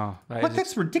in. Oh,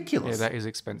 that's ridiculous. Yeah, that is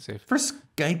expensive. For a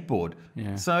skateboard.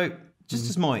 Yeah. So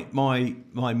just as my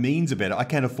means about it, I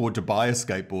can't afford to buy a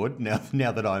skateboard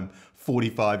now that I'm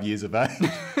 45 years of age.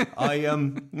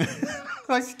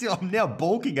 I'm now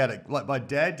balking at it like my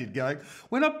dad did, going,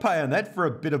 we're not paying that for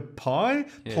a bit of ply,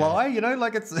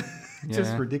 like it's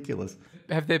just ridiculous.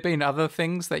 Have there been other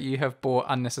things that you have bought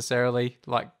unnecessarily,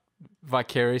 like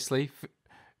vicariously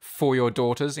for your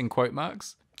daughters, in quote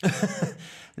marks?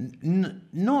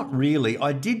 Not really.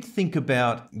 I did think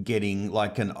about getting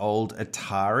like an old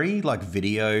Atari, like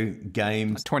video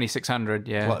games. 2600,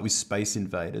 yeah. Like with Space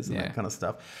Invaders and that kind of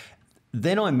stuff.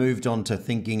 Then I moved on to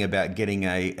thinking about getting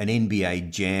an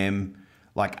NBA Jam,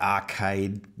 like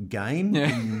arcade game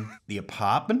in the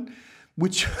apartment,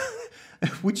 which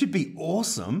would be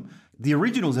awesome. The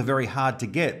originals are very hard to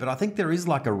get, but I think there is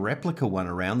like a replica one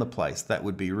around the place. That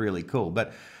would be really cool.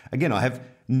 But again, I have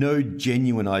no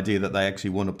genuine idea that they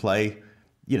actually want to play,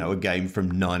 a game from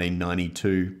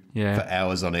 1992 for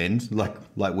hours on end, like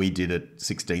we did at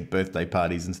 16th birthday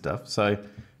parties and stuff. So,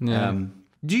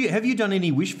 have you done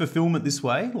any wish fulfillment this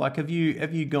way? Like, have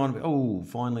you gone, oh,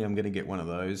 finally I'm going to get one of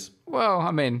those? Well, I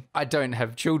mean, I don't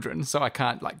have children, so I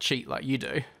can't like cheat like you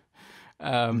do.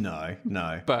 No.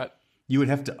 But you would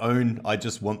have to own, I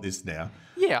just want this now.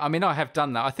 Yeah, I mean, I have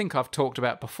done that. I think I've talked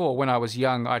about before. When I was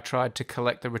young, I tried to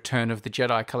collect the Return of the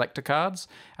Jedi collector cards,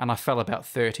 and I fell about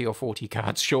 30 or 40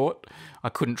 cards short. I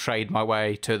couldn't trade my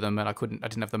way to them, and I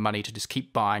didn't have the money to just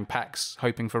keep buying packs,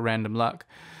 hoping for random luck.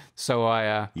 So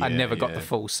I never got the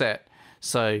full set.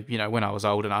 So, when I was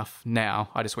old enough, now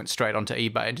I just went straight onto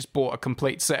eBay and just bought a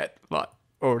complete set, like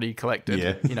already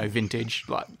collected, vintage,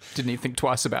 like didn't even think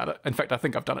twice about it. In fact, I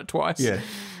think I've done it twice.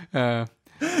 Yeah.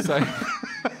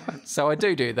 So I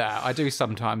do that. I do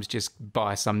sometimes just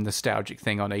buy some nostalgic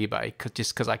thing on eBay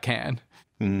just because I can.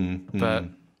 But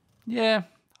yeah,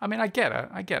 I mean, I get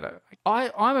it.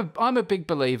 I'm a big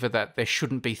believer that there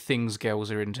shouldn't be things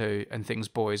girls are into and things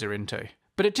boys are into.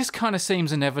 But it just kind of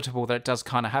seems inevitable that it does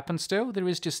kind of happen still.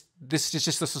 This is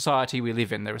just the society we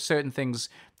live in. There are certain things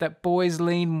that boys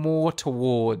lean more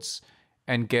towards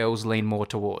and girls lean more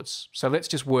towards. So let's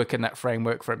just work in that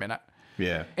framework for a minute.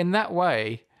 Yeah. In that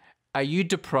way, are you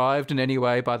deprived in any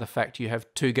way by the fact you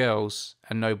have two girls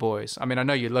and no boys? I mean, I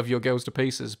know you love your girls to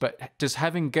pieces, but does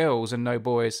having girls and no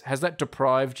boys, has that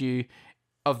deprived you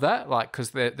of that? Like,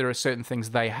 because there are certain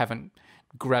things they haven't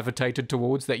gravitated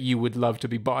towards that you would love to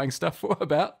be buying stuff for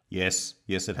about? Yes,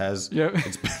 it has. Yeah.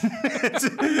 It's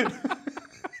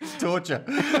torture.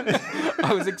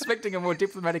 I was expecting a more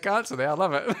diplomatic answer there. I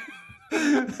love it.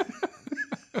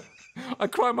 I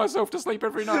cry myself to sleep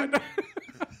every night.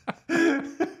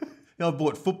 I've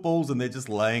bought footballs and they're just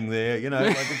laying there,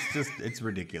 like it's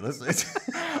ridiculous.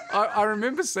 I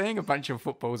remember seeing a bunch of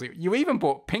footballs. You even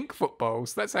bought pink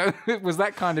footballs. Was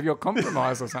that kind of your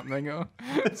compromise or something? Or?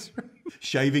 That's right.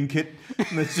 Shaving kit.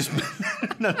 That's just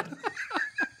no.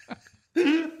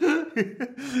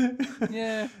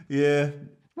 Yeah. Yeah.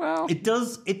 Well, it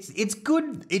does. It's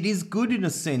good. It is good in a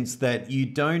sense that you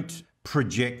don't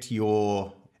project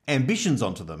your ambitions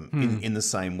onto them in the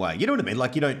same way. You know what I mean?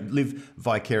 Like you don't live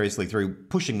vicariously through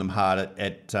pushing them hard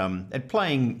at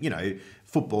playing,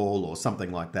 football or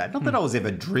something like that. Not that I was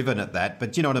ever driven at that,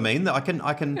 but you know what I mean? I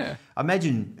can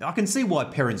imagine, I can see why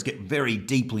parents get very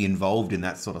deeply involved in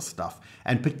that sort of stuff.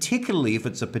 And particularly if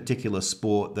it's a particular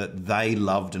sport that they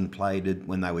loved and played it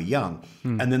when they were young.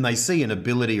 And then they see an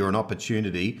ability or an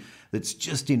opportunity that's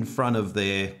just in front of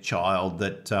their child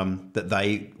that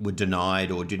they were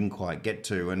denied or didn't quite get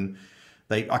to, and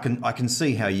I can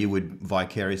see how you would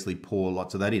vicariously pour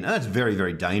lots of that in. And that's very,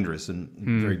 very dangerous and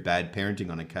very bad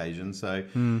parenting on occasion. So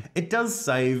it does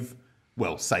saves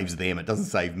them. It doesn't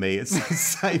save me. It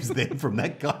saves them from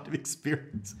that kind of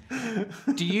experience.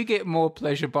 Do you get more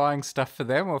pleasure buying stuff for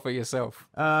them or for yourself?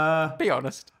 Be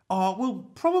honest. Oh,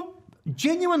 well,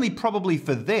 genuinely probably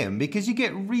for them, because you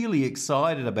get really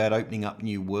excited about opening up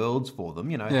new worlds for them.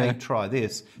 Hey, try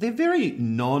this. They're very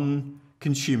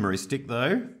non-consumeristic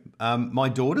though. My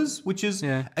daughters, which is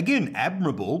again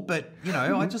admirable, but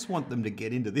I just want them to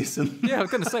get into this. And I was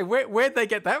going to say, where'd they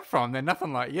get that from? They're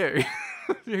nothing like you,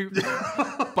 who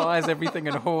buys everything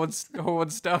and hoards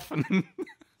stuff and.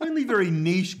 Only very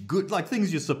niche, good, like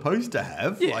things you're supposed to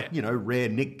have, like, rare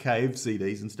Nick Cave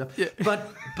CDs and stuff. Yeah. But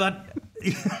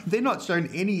they're not shown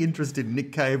any interest in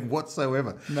Nick Cave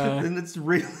whatsoever. No. And it's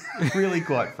really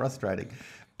quite frustrating.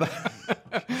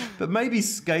 But maybe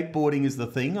skateboarding is the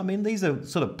thing. I mean, these are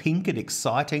sort of pink and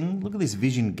exciting. Look at this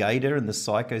Vision Gator and the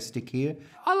Psycho Stick here.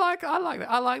 I like that.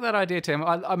 I like that idea, Tim.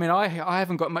 I mean, I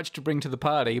haven't got much to bring to the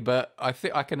party, but I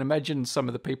think I can imagine some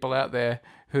of the people out there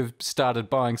who've started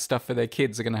buying stuff for their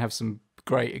kids are going to have some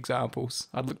great examples.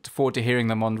 I look forward to hearing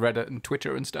them on Reddit and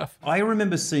Twitter and stuff. I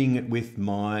remember seeing it with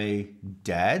my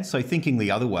dad. So thinking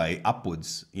the other way,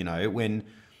 upwards, when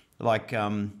like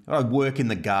I work in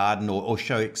the garden or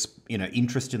show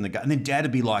interest in the guy. And then Dad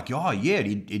would be like, oh, yeah,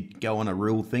 he'd go on a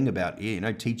real thing about,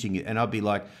 teaching it. And I'd be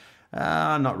like,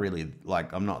 not really.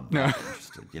 Like, I'm not that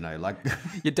interested, like.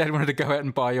 Your dad wanted to go out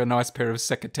and buy you a nice pair of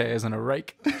secateurs and a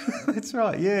rake. That's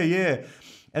right. Yeah.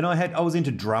 And I was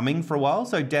into drumming for a while,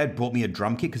 so Dad bought me a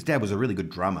drum kit because Dad was a really good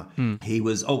drummer. He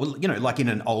was, like in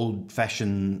an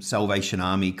old-fashioned Salvation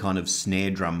Army kind of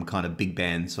snare drum kind of big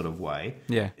band sort of way.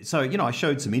 Yeah. So, I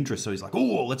showed some interest. So he's like,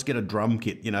 oh, let's get a drum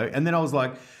kit, And then I was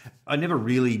like, I never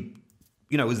really,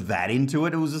 was that into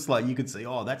it. It was just like you could see,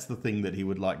 oh, that's the thing that he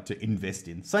would like to invest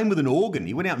in. Same with an organ.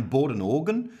 He went out and bought an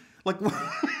organ. Like...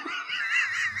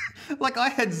 Like I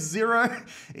had zero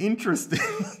interest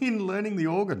in learning the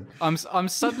organ. I'm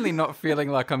suddenly not feeling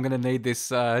like I'm going to need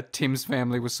this Tim's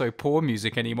family was so poor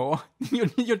music anymore.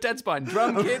 Your dad's buying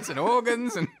drum kits and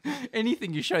organs and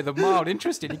anything you show the mild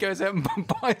interest in, he goes out and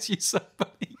buys you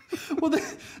somebody. Well,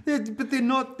 but they're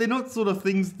not sort of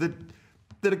things that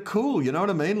are cool. You know what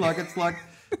I mean? Like it's like,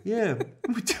 yeah,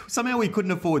 somehow we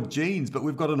couldn't afford jeans, but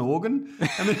we've got an organ.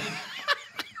 And then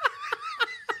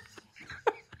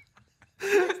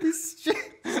this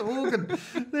organ.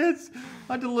 I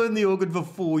had to learn the organ for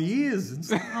 4 years.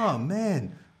 It's like, oh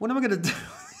man, what am I going to do?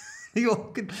 The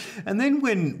organ. And then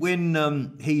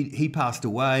when he passed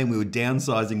away and we were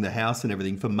downsizing the house and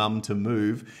everything for Mum to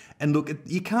move, and look,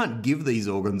 you can't give these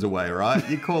organs away, right?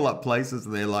 You call up places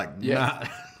and they're like,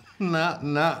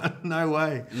 nah, no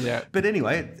way. Yeah. But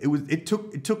anyway, it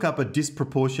took up a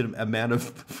disproportionate amount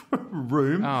of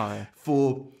room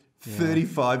for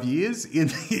 35 years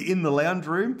in the lounge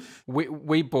room.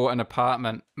 We bought an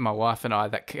apartment, my wife and I,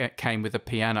 that came with a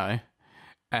piano,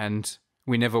 and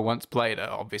we never once played it,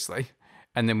 obviously.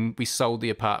 And then we sold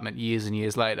the apartment years and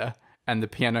years later, and the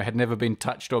piano had never been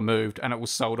touched or moved, and it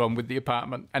was sold on with the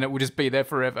apartment, and it would just be there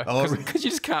forever because you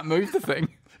just can't move the thing.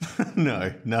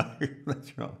 No,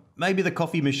 that's right. Maybe the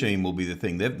coffee machine will be the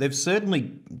thing. They've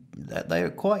certainly, they are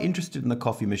quite interested in the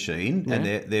coffee machine, and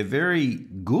they're very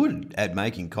good at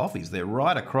making coffees. They're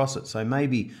right across it. So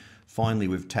maybe finally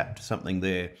we've tapped something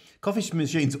there. Coffee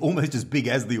machine's almost as big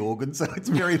as the organ, so it's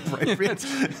very appropriate.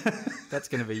 That's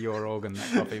going to be your organ,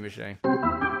 that coffee machine.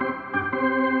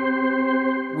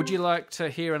 Would you like to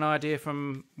hear an idea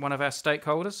from one of our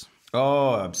stakeholders?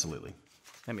 Oh, absolutely.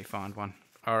 Let me find one.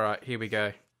 All right, here we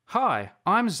go. Hi,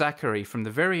 I'm Zachary from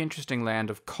the very interesting land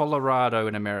of Colorado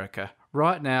in America.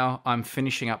 Right now, I'm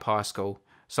finishing up high school,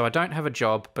 so I don't have a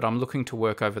job, but I'm looking to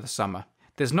work over the summer.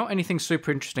 There's not anything super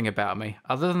interesting about me,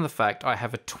 other than the fact I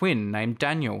have a twin named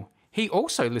Daniel. He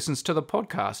also listens to the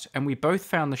podcast, and we both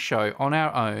found the show on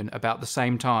our own about the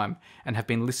same time, and have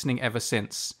been listening ever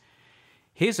since.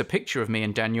 Here's a picture of me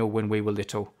and Daniel when we were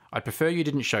little. I'd prefer you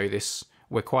didn't show this.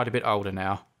 We're quite a bit older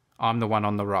now. I'm the one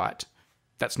on the right.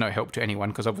 That's no help to anyone,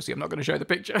 because obviously I'm not going to show the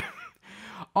picture.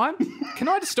 Can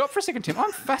I just stop for a second, Tim?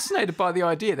 I'm fascinated by the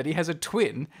idea that he has a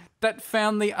twin that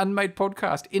found the Unmade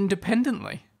podcast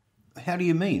independently. How do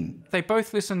you mean? They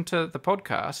both listened to the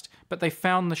podcast, but they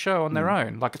found the show on their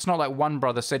own. Like, it's not like one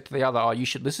brother said to the other, oh, you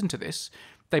should listen to this.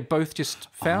 They both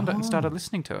just found it and started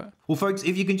listening to it. Well, folks,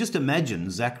 if you can just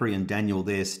imagine Zachary and Daniel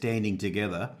there standing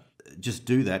together, just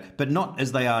do that. But not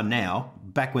as they are now,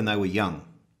 back when they were young.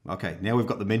 Okay, now we've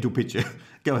got the mental picture.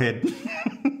 Go ahead.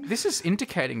 This is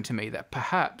indicating to me that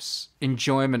perhaps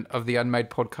enjoyment of the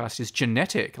Unmade podcast is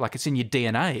genetic, like it's in your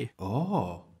DNA.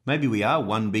 Oh, maybe we are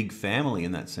one big family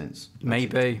in that sense.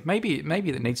 Maybe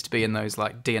it needs to be in those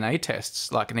like DNA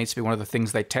tests. Like it needs to be one of the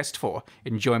things they test for,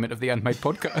 enjoyment of the Unmade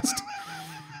podcast.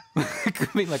 It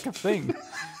could be like a thing.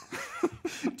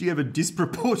 Do you have a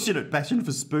disproportionate passion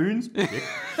for spoons?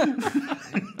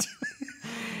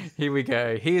 Here we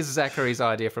go. Here's Zachary's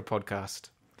idea for a podcast.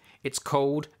 It's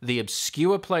called the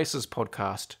Obscure Places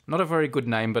Podcast. Not a very good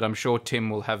name, but I'm sure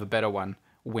Tim will have a better one.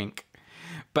 Wink.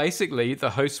 Basically,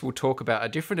 the hosts will talk about a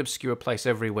different obscure place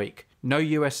every week. No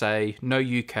USA, no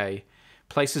UK.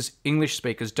 Places English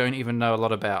speakers don't even know a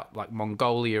lot about, like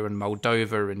Mongolia and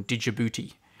Moldova and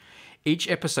Djibouti. Each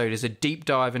episode is a deep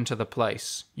dive into the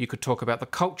place. You could talk about the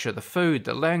culture, the food,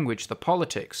 the language, the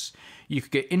politics. You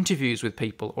could get interviews with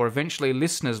people or eventually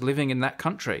listeners living in that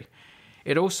country.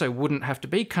 It also wouldn't have to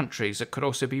be countries. It could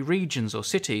also be regions or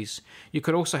cities. You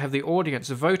could also have the audience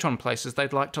vote on places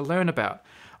they'd like to learn about.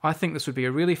 I think this would be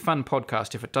a really fun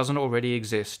podcast if it doesn't already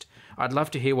exist. I'd love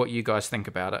to hear what you guys think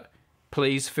about it.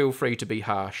 Please feel free to be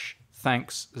harsh.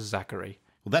 Thanks, Zachary.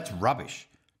 Well, that's rubbish.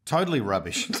 Totally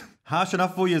rubbish. Harsh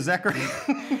enough for you, Zachary?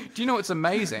 Do you know what's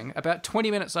amazing? About 20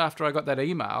 minutes after I got that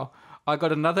email, I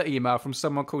got another email from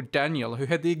someone called Daniel who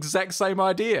had the exact same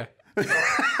idea.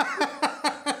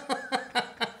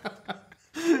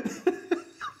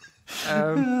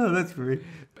 That's very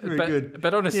good.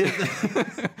 But honestly,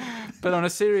 But on a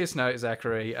serious note,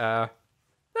 Zachary,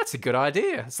 that's a good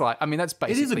idea. It's like, I mean, that's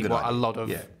basically what a lot of,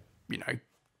 you know,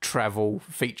 travel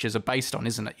features are based on,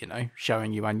 isn't it? You know,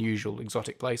 showing you unusual,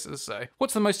 exotic places. So,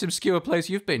 what's the most obscure place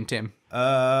you've been, Tim?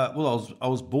 Well, I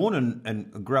was born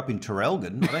and grew up in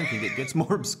Traralgon. I don't think it gets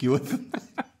more obscure than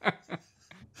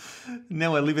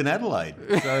now I live in Adelaide.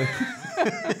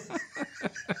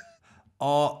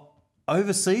 So,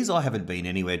 overseas, I haven't been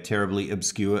anywhere terribly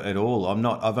obscure at all. I'm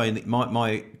not. I've only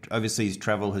my overseas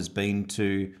travel has been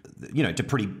to, you know, to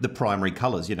the primary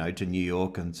colours, you know, to New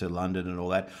York and to London and all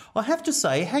that. I have to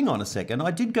say, hang on a second,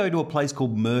 I did go to a place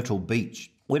called Myrtle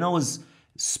Beach when I was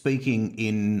speaking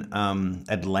in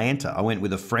Atlanta. I went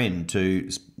with a friend to,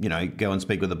 you know, go and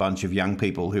speak with a bunch of young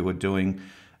people who were doing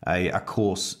a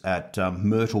course at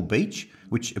Myrtle Beach,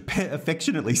 which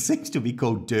affectionately seems to be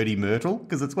called Dirty Myrtle,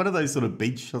 because it's one of those sort of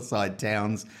beachside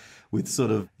towns with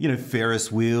sort of, you know,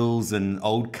 Ferris wheels and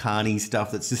old carny stuff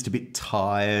that's just a bit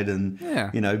tired and,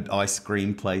 you know, ice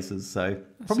cream places. So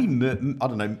probably, I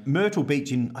don't know, Myrtle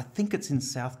Beach I think it's in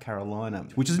South Carolina,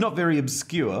 which is not very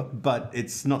obscure, but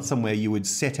it's not somewhere you would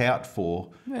set out for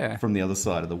from the other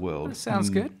side of the world. That sounds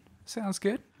good. Sounds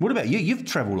good. What about you? You've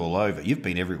travelled all over. You've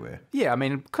been everywhere. Yeah, I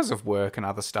mean, because of work and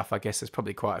other stuff, I guess there's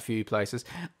probably quite a few places.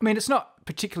 I mean, it's not a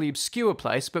particularly obscure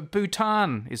place, but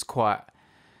Bhutan is quite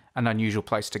an unusual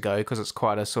place to go because it's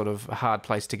quite a sort of hard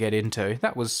place to get into.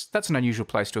 That's an unusual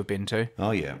place to have been to.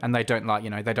 Oh yeah. And they don't like, you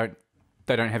know, they don't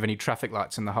have any traffic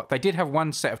lights in the whole. They did have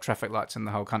one set of traffic lights in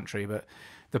the whole country, but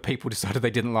the people decided they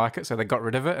didn't like it, so they got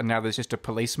rid of it, and now there's just a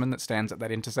policeman that stands at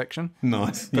that intersection.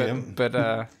 Nice.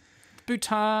 But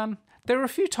Bhutan. There were a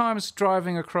few times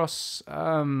driving across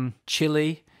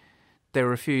Chile. There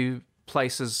were a few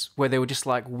places where there were just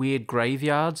like weird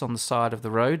graveyards on the side of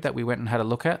the road that we went and had a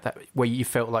look at, where you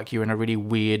felt like you were in a really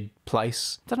weird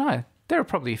place. Don't know. There are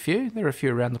probably a few. There are a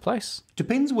few around the place.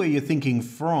 Depends where you're thinking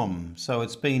from. So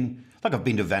it's been, like I've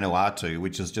been to Vanuatu,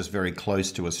 which is just very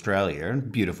close to Australia,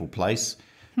 and beautiful place.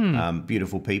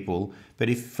 Beautiful people. But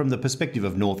if from the perspective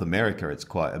of North America, it's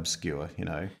quite obscure, you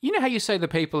know. You know how you say the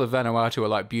people of Vanuatu are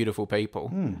like beautiful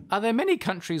people? Are there many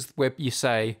countries where you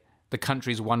say the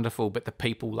country's wonderful, but the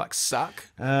people like suck?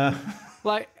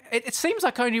 Like, it seems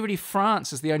like only really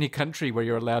France is the only country where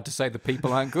you're allowed to say the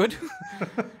people aren't good.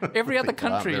 Every other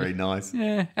country. Very nice.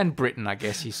 Yeah, and Britain, I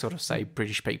guess you sort of say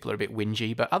British people are a bit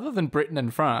whingy, but other than Britain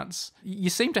and France, you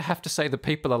seem to have to say the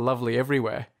people are lovely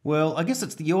everywhere. Well, I guess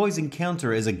you always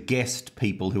encounter as a guest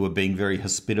people who are being very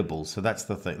hospitable. So that's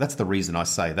the thing. That's the reason I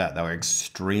say that. They were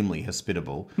extremely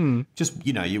hospitable. Just,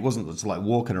 you know, it wasn't just like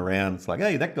walking around. It's like,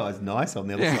 hey, that guy's nice on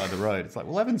the other side of the road. It's like,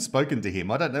 well, I haven't spoken to him.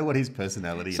 I don't know what his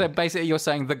personality is. So basically you're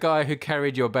saying the guy who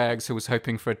carried your bags who was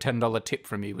hoping for a $10 tip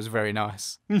from you was very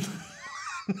nice.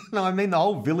 No, I mean the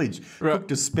whole village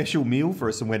cooked a special meal for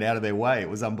us and went out of their way. It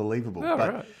was unbelievable. Oh,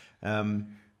 but, right.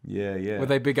 Yeah. Were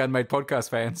they big Unmade Podcast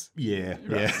fans? Yeah.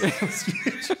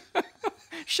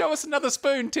 Show us another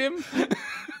spoon, Tim.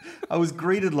 I was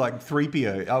greeted like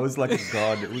 3PO. I was like a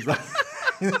god. It was like...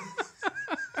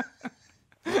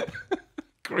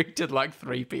 Greeted like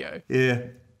 3PO. Yeah.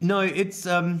 No, it's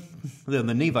the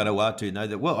Ni Vanuatu know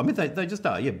that well. I mean, they just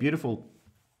are, beautiful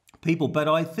people. But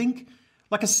I think,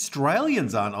 like,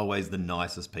 Australians aren't always the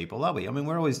nicest people, are we? I mean,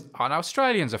 we're always... Oh, no,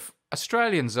 Australians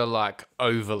are like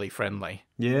overly friendly.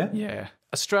 Yeah? Yeah.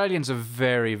 Australians are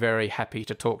very, very happy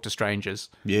to talk to strangers.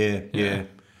 Yeah.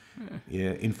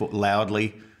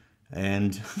 Loudly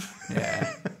and...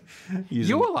 Yeah.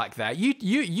 You're like that.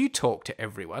 You talk to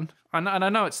everyone. And I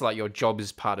know it's like your job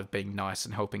is part of being nice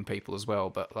and helping people as well,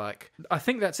 but like, I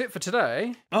think that's it for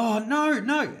today. Oh, no.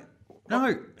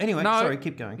 Anyway, sorry,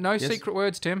 keep going. No secret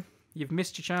words, Tim. You've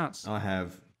missed your chance. I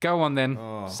have. Go on then.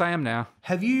 Say them now.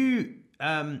 Have you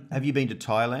been to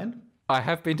Thailand? I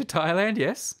have been to Thailand,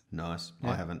 yes. Nice.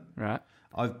 Yeah. I haven't. Right.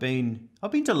 I've been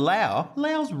to Laos.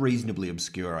 Laos reasonably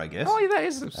obscure, I guess. Oh, yeah, that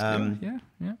is obscure.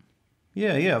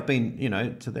 Yeah. I've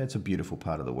been, to that's a beautiful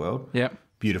part of the world. Yeah.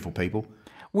 Beautiful people.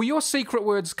 Were your secret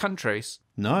words countries?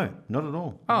 No, not at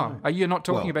all. Oh, no. Are you not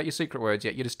talking about your secret words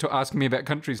yet? You're just asking me about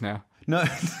countries now. No.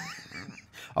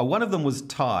 One of them was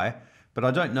Thai, but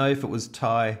I don't know if it was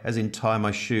Thai as in tie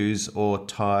my shoes or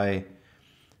Thai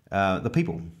the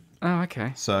people. Oh,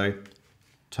 okay. So,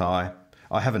 Thai.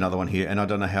 I have another one here, and I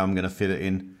don't know how I'm going to fit it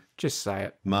in. Just say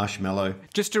it. Marshmallow.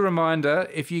 Just a reminder,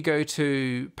 if you go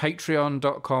to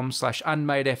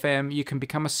patreon.com/unmadefm, you can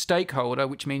become a stakeholder,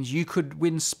 which means you could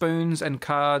win spoons and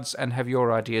cards and have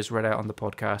your ideas read out on the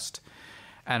podcast.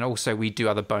 And also we do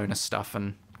other bonus stuff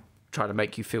and try to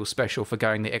make you feel special for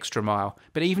going the extra mile.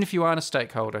 But even if you aren't a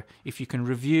stakeholder, if you can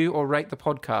review or rate the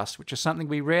podcast, which is something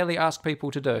we rarely ask people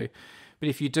to do, but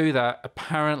if you do that,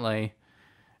 apparently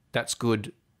that's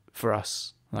good for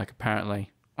us. Like,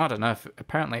 apparently, I don't know,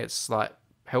 apparently it's like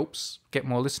helps get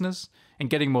more listeners. And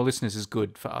getting more listeners is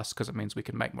good for us because it means we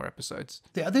can make more episodes.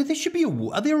 There should be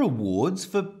are there awards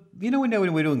for, when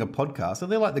we're doing a podcast, are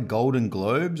there like the Golden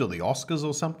Globes or the Oscars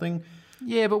or something?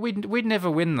 Yeah, but we'd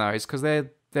never win those because they're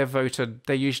voted.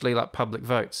 They're usually like public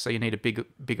votes, so you need a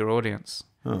bigger audience.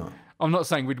 Oh. I'm not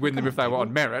saying we'd win them if they were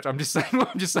on merit. I'm just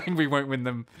saying we won't win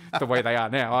them the way they are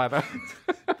now either.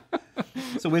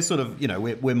 So we're sort of,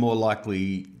 we're more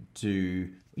likely to,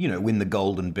 win the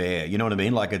Golden Bear. You know what I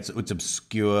mean? Like it's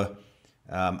obscure.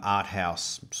 Art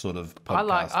house sort of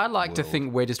podcast. I like to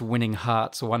think we're just winning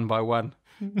hearts one by one.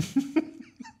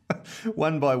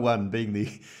 One by one being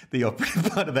the operative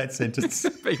part of that sentence.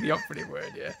 Being the operative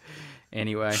word, yeah.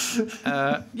 Anyway,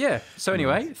 yeah. So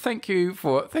anyway, thank you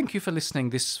for listening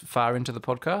this far into the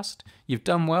podcast. You've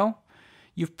done well.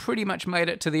 You've pretty much made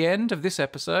it to the end of this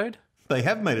episode. They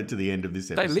have made it to the end of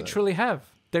this episode. They literally have.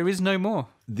 There is no more.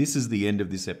 This is the end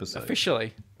of this episode.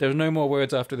 Officially. There are no more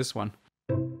words after this one.